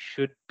think they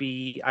should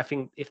be. I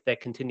think if they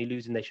continue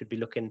losing, they should be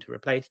looking to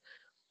replace.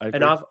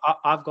 And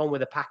I've gone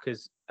with the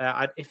Packers.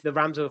 If the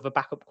Rams have a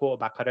backup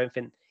quarterback, I don't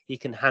think he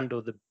can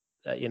handle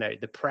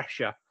the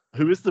pressure.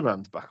 Who is the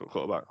Rams' backup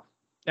quarterback?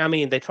 I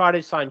mean, they tried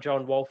to sign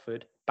John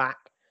Walford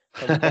back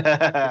from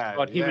the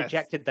squad. He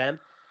rejected them,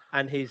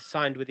 and he's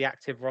signed with the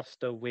active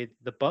roster with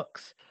the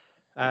Bucks.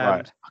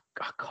 Right.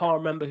 I can't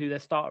remember who their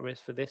starter is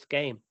for this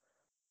game.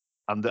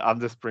 I'm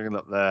just bringing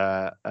up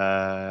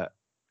their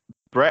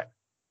Brett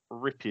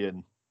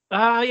Ripien.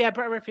 Brett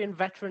Ripien,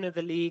 veteran of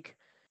the league,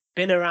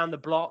 been around the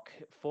block,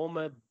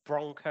 former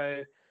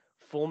Bronco,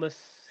 former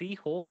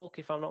Seahawk,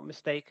 if I'm not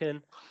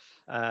mistaken.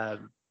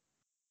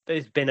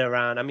 He's been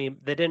around. I mean,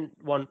 they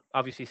didn't want,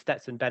 obviously,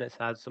 Stetson Bennett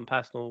had some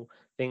personal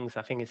things.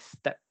 I think he's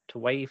stepped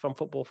away from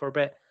football for a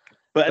bit.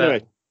 But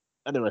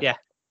anyway, yeah.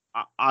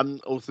 I'm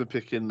also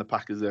picking the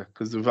Packers there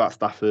because without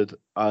Stafford,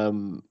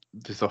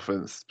 this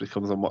offense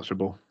becomes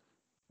unwatchable.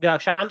 Yeah,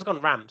 Sham's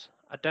gone Rams.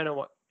 I don't know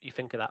what you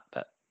think of that,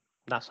 but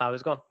that's how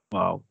it's gone.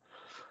 Wow.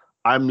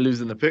 I'm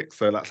losing the pick,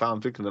 so that's how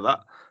I'm thinking of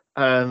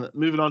that.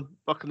 Moving on,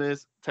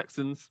 Buccaneers,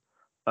 Texans.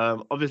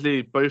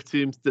 Obviously, both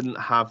teams didn't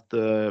have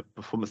the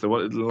performance they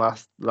wanted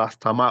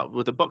last time out.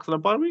 Were the Bucs on a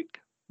bye week?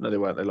 No, they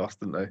weren't. They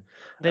lost, didn't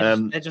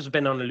they? They've just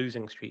been on a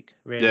losing streak.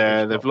 Really,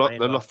 Yeah, they've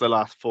lost their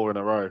last 4 in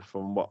a row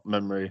from what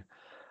memory.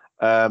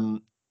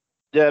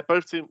 Yeah,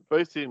 both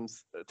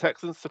teams.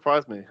 Texans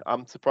surprised me.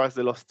 I'm surprised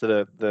they lost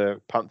to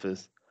the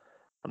Panthers.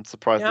 I'm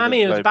surprised Yeah, they I didn't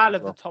mean, it was play a battle as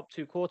of the well. top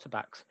 2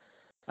 quarterbacks.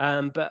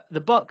 But the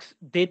Bucks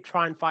did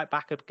try and fight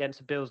back up against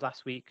the Bills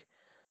last week.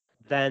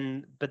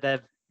 But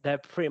they're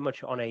pretty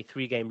much on a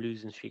 3-game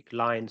losing streak.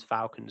 Lions,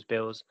 Falcons,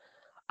 Bills.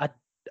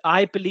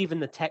 I believe in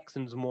the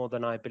Texans more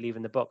than I believe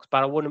in the Bucks,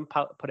 but I wouldn't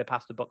put it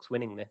past the Bucks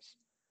winning this.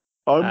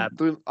 I'm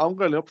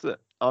going the opposite.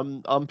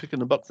 I'm picking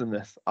the Bucks in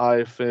this.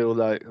 I feel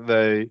like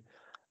they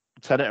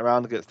turn it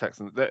around against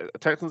Texans. The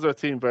Texans are a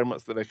team very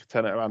much that they could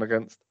turn it around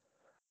against,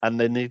 and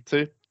they need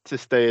to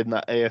stay in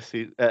that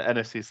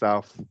NFC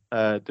South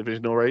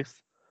divisional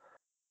race.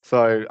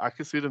 So I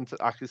can see them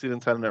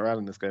turning it around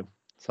in this game.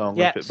 So I'm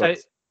going to pick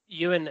Bucks. So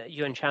you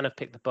and Chan have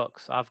picked the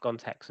Bucks. I've gone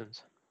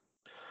Texans.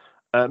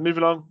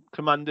 Moving on,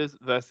 Commanders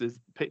versus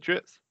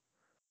Patriots.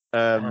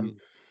 I'm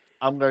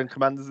going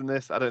Commanders in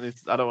this. I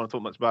don't want to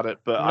talk much about it,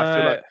 but no. I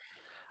feel like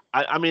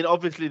I mean,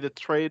 obviously the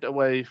trade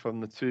away from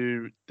the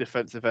 2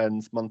 defensive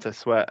ends, Montez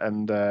Sweat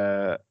and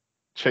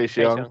Chase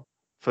Young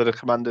for the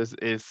Commanders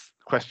is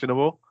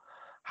questionable.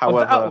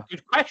 However,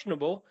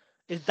 questionable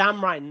is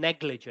damn right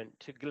negligent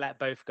to let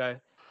both go.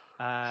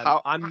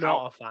 I'm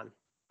not a fan.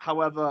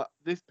 However,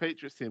 this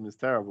Patriots team is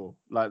terrible.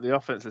 Like the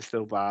offense is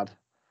still bad.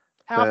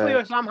 I thought you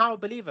were somehow a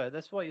believer.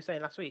 That's what you're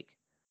saying last week.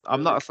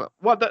 I'm not.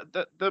 Well,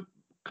 the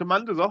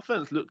Commanders'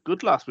 offense looked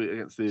good last week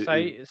against the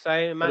Eagles. So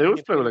they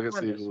always struggle against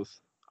the Eagles.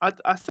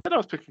 I said I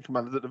was picking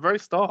Commanders at the very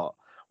start.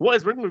 What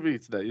is wrong with you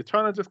today? You're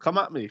trying to just come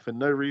at me for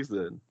no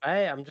reason.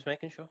 Hey, I'm just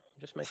making sure.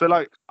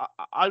 Like,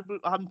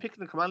 I'm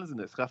picking the Commanders in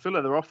this because I feel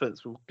like their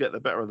offense will get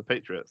the better of the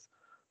Patriots.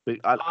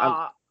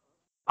 I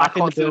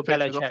can't see the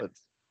Patriots'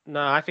 offense.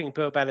 No, I think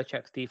Bill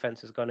Belichick's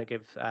defense is going to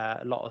give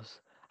a lot of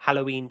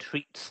Halloween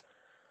treats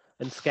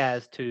and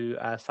scares to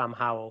Sam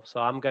Howell. So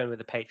I'm going with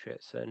the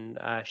Patriots, and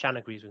Shan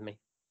agrees with me.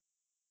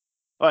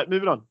 All right,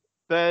 moving on.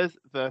 Bears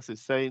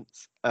versus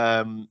Saints.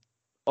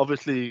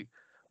 Obviously,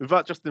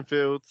 without Justin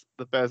Fields,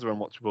 the Bears are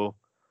unwatchable,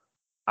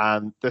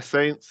 and the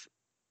Saints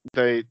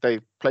they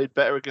played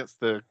better against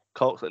the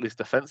Colts. At least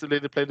defensively,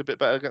 they played a bit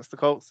better against the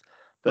Colts,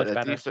 but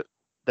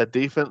their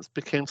defense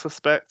became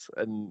suspect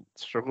and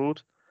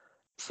struggled.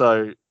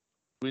 So,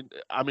 we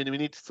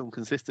need some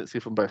consistency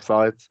from both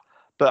sides.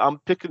 But I'm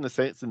picking the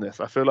Saints in this.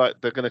 I feel like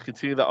they're going to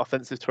continue that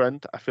offensive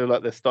trend. I feel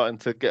like they're starting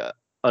to get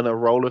on a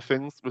roll of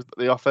things with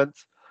the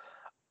offense.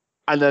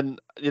 And then,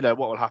 what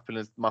will happen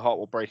is my heart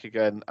will break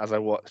again as I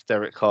watch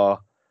Derek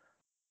Carr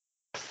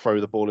throw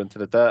the ball into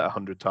the dirt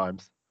 100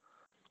 times.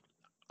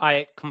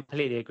 I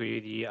completely agree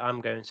with you.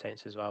 I'm going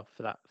Saints as well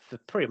for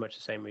pretty much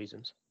the same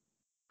reasons.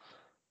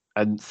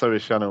 And so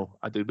is Chanel,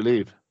 I do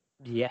believe.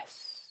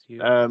 Yes.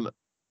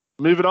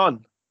 Moving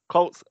on,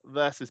 Colts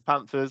versus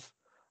Panthers.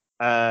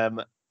 I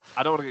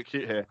don't want to get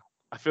cute here.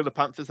 I feel the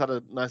Panthers had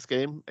a nice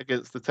game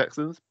against the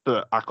Texans,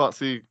 but I can't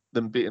see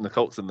them beating the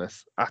Colts in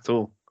this at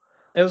all.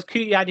 It was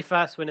cute. You had your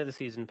first win of the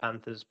season,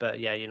 Panthers, but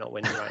yeah, you're not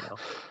winning right now.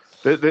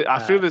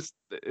 I feel this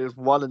is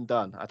one and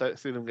done. I don't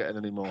see them getting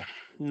any more.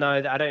 No,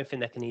 I don't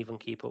think they can even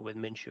keep up with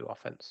Minshew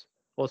offense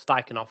or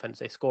Steichen offense.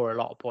 They score a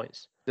lot of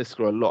points. They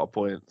score a lot of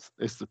points.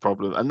 It's the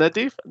problem, and their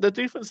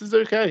defense is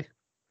okay.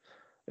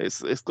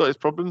 It's got its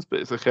problems, but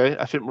it's okay.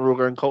 I think we're all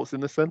going Colts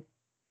in this then.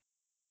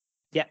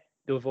 Yeah,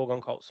 we've all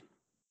gone Colts.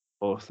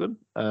 Awesome.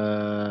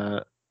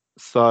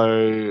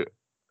 So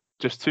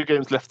just 2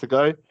 games left to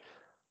go.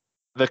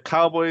 The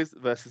Cowboys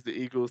versus the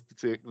Eagles,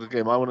 the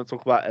game I want to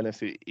talk about,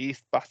 NFC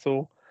East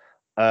battle.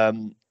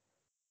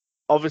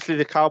 Obviously,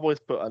 the Cowboys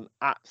put an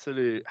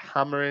absolute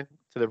hammering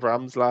to the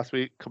Rams last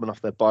week, coming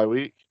off their bye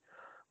week,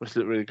 which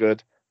looked really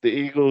good. The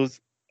Eagles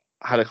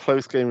had a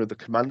close game with the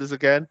Commanders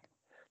again.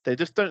 They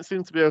just don't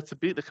seem to be able to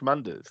beat the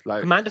Commanders.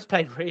 Commanders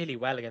played really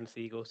well against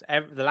the Eagles.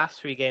 The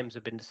last 3 games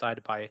have been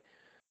decided by,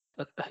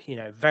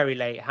 very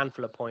late,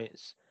 handful of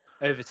points,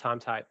 overtime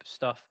type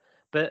stuff.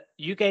 But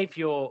you gave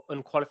your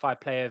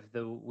unqualified player of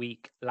the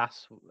week on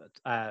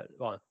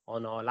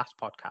our last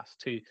podcast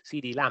to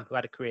CD Lamb, who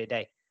had a career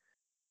day.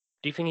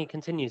 Do you think he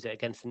continues it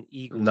against an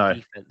Eagles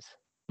defense?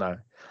 No.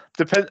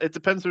 It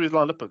depends who he's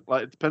lined up.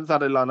 It depends how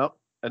they line up,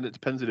 and it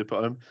depends who they put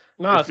on him.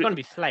 No, it's going to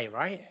be Slay,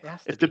 right?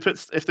 If they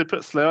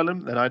put Slay on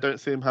him, then I don't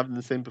see him having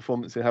the same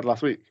performance he had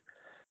last week,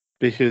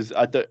 because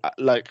I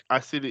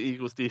see the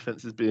Eagles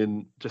defense as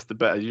being just a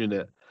better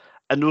unit,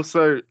 and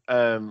also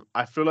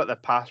I feel like their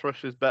pass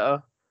rush is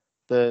better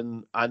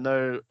than I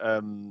know.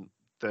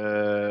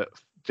 The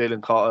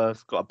Jalen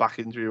Carter's got a back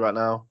injury right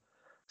now,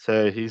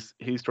 so he's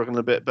struggling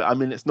a bit. But I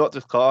mean, it's not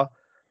just Carter.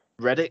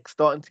 Reddick's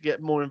starting to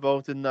get more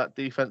involved in that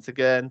defense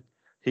again.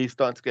 He's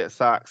starting to get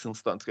sacks and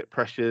starting to get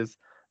pressures.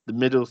 The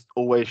middle's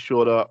always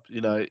shored up.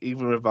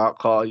 Even without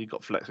Carter, you've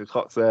got Fletcher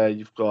Cox there.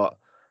 You've got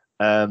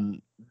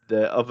the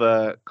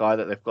other guy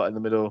that they've got in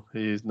the middle,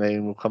 whose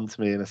name will come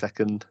to me in a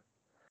second.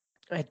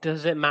 It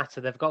doesn't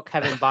matter. They've got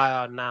Kevin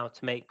Byard now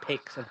to make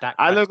picks of Dak.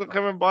 I look at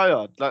Kevin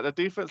Byard.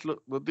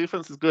 The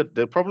defense is good.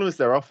 The problem is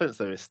their offense,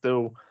 though, is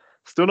still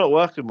still not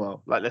working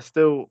well. Like there's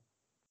still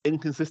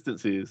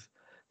inconsistencies.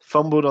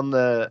 Fumbled on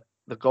the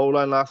goal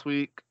line last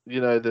week.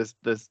 There's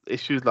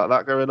issues like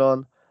that going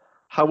on.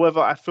 However,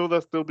 I feel they'll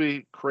still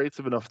be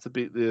creative enough to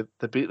beat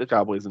the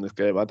Cowboys in this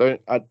game. I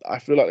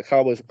feel like the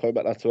Cowboys are coming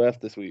back down to earth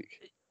this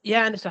week.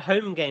 Yeah, and it's a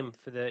home game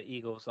for the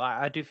Eagles.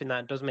 I do think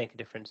that does make a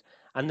difference.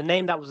 And the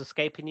name that was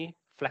escaping you,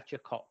 Fletcher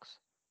Cox.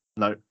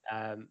 No.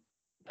 No?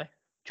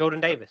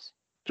 Jordan Davis.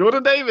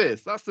 Jordan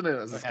Davis. That's the name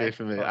that's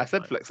escaping me. Fine, I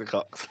said fine. Fletcher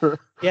Cox.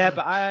 Yeah,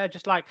 but I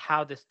just like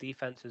how this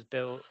defense is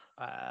built.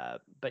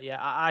 But yeah,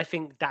 I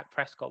think Dak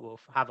Prescott will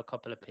have a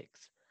couple of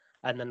picks,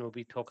 and then we'll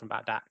be talking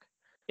about Dak.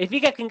 If he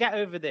can get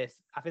over this,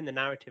 I think the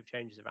narrative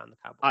changes around the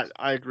Cowboys.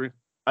 I agree.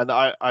 And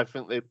I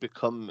think they've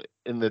become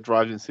in the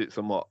driving seat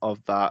somewhat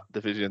of that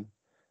division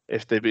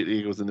if they beat the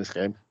Eagles in this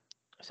game.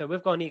 So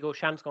we've gone Eagles,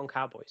 Shan's gone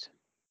Cowboys.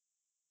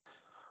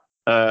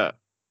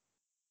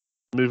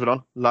 Moving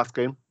on, last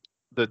game,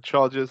 the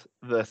Chargers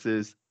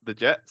versus the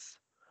Jets.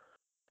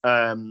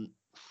 I am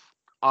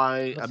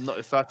not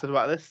excited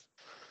about this.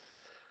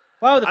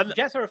 Well, the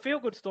Jets are a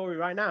feel-good story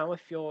right now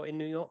if you're in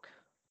New York.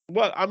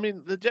 Well, I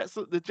mean, the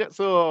Jets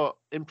are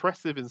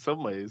impressive in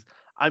some ways.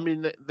 I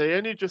mean, they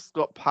only just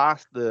got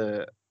past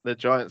the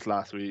Giants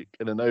last week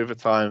in an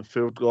overtime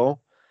field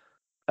goal,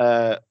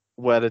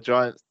 where the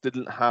Giants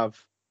didn't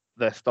have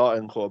their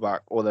starting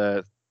quarterback or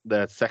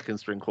their second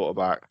string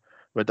quarterback.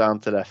 We're down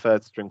to their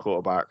third string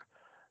quarterback.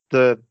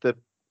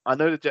 I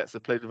know the Jets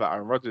have played without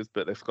Aaron Rodgers,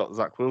 but they've got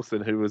Zach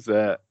Wilson, who was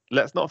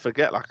let's not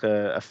forget like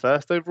a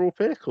first overall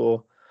pick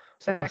or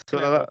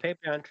second overall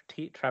pick behind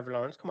Trevor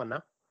Lawrence. Come on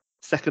now.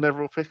 Second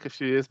overall pick a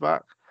few years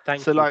back.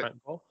 Thank you, Frank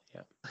Paul.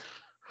 Yeah.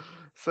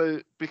 So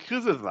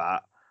because of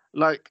that,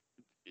 like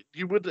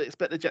you would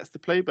expect the Jets to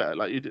play better.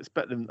 Like you'd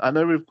expect them. I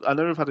know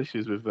we've had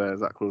issues with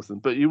Zach Wilson,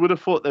 but you would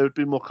have thought they would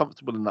be more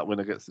comfortable in that win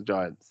against the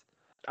Giants.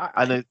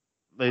 I've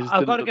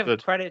got to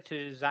give credit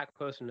to Zach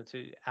Wilson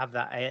to have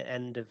that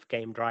end of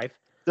game drive.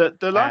 The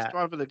last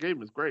drive of the game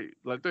was great.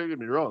 Like don't get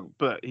me wrong,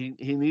 but he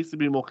needs to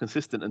be more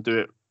consistent and do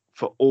it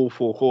for all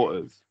 4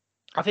 quarters.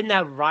 I think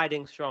they're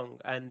riding strong,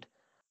 and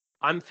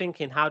I'm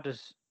thinking, how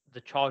does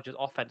the Chargers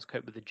offense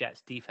cope with the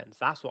Jets defense?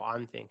 That's what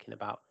I'm thinking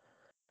about.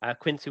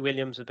 Quincy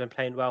Williams has been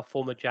playing well,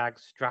 former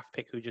Jags draft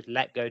pick who just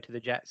let go to the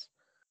Jets.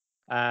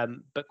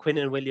 But Quinn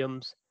and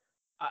Williams,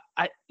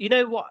 you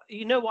know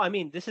what I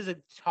mean. This is a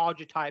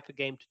Charger type of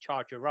game to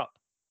charge her up.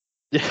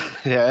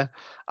 Yeah.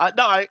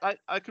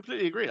 I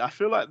completely agree. I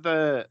feel like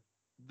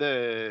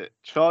the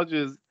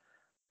Chargers,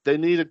 they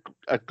need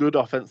a good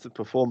offensive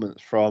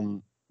performance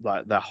from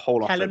like their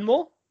whole Kellen offense.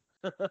 Moore.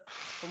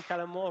 From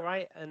Kellen Moore,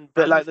 right? And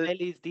Brandon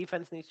Staley's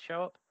defense needs to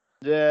show up.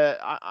 Yeah,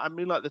 I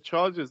mean, like the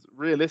Chargers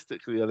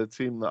realistically are the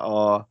team that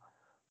are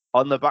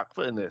on the back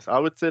foot in this. I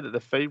would say that the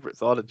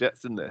favourites are the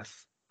Jets in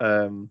this,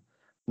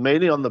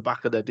 mainly on the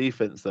back of their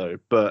defense, though.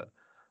 But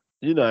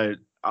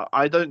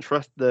I don't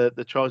trust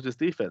the Chargers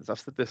defense. I've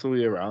said this all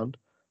year round.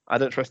 I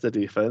don't trust their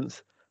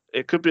defense.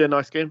 It could be a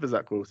nice game for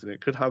Zach Wilson.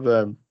 It could have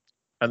a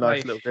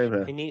nice little game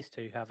here. He needs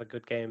to have a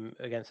good game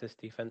against this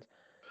defense.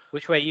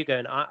 Which way are you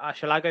going?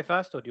 Shall I go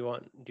first, or do you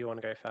want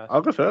to go first?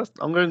 I'll go first.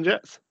 I'm going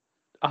Jets.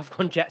 I've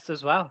gone Jets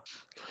as well.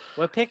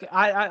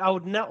 I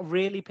would not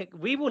really pick.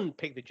 We wouldn't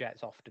pick the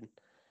Jets often,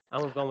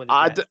 and we've gone with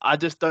the Jets. I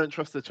just don't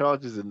trust the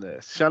Chargers in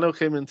this. Shannon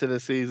came into the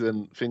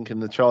season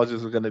thinking the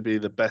Chargers were going to be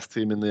the best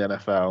team in the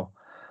NFL.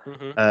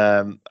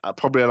 Mm-hmm.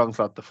 Probably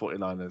alongside the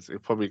 49ers. He'll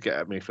probably get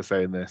at me for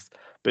saying this,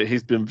 but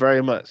he's been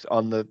very much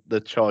on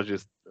the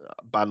Chargers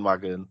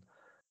bandwagon,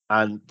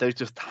 and they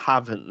just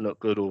haven't looked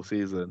good all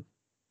season.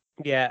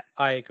 Yeah,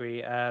 I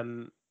agree.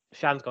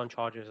 Shan's gone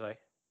Chargers though,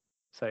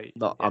 so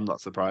yeah. I'm not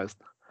surprised.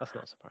 That's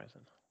not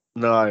surprising.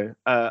 No,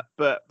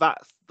 but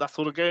that's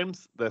all the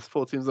games. There's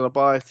 4 teams on a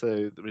bye,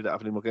 so we don't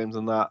have any more games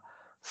than that.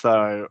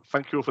 So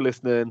thank you all for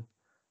listening.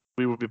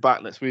 We will be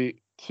back next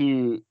week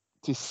to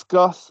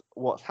discuss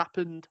what's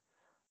happened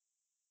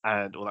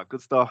and all that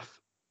good stuff.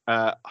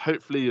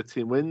 Hopefully your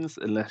team wins,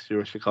 unless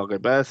you're a Chicago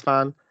Bears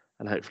fan,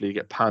 and hopefully you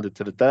get pounded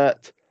to the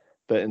dirt.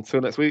 But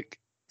until next week,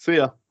 see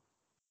ya.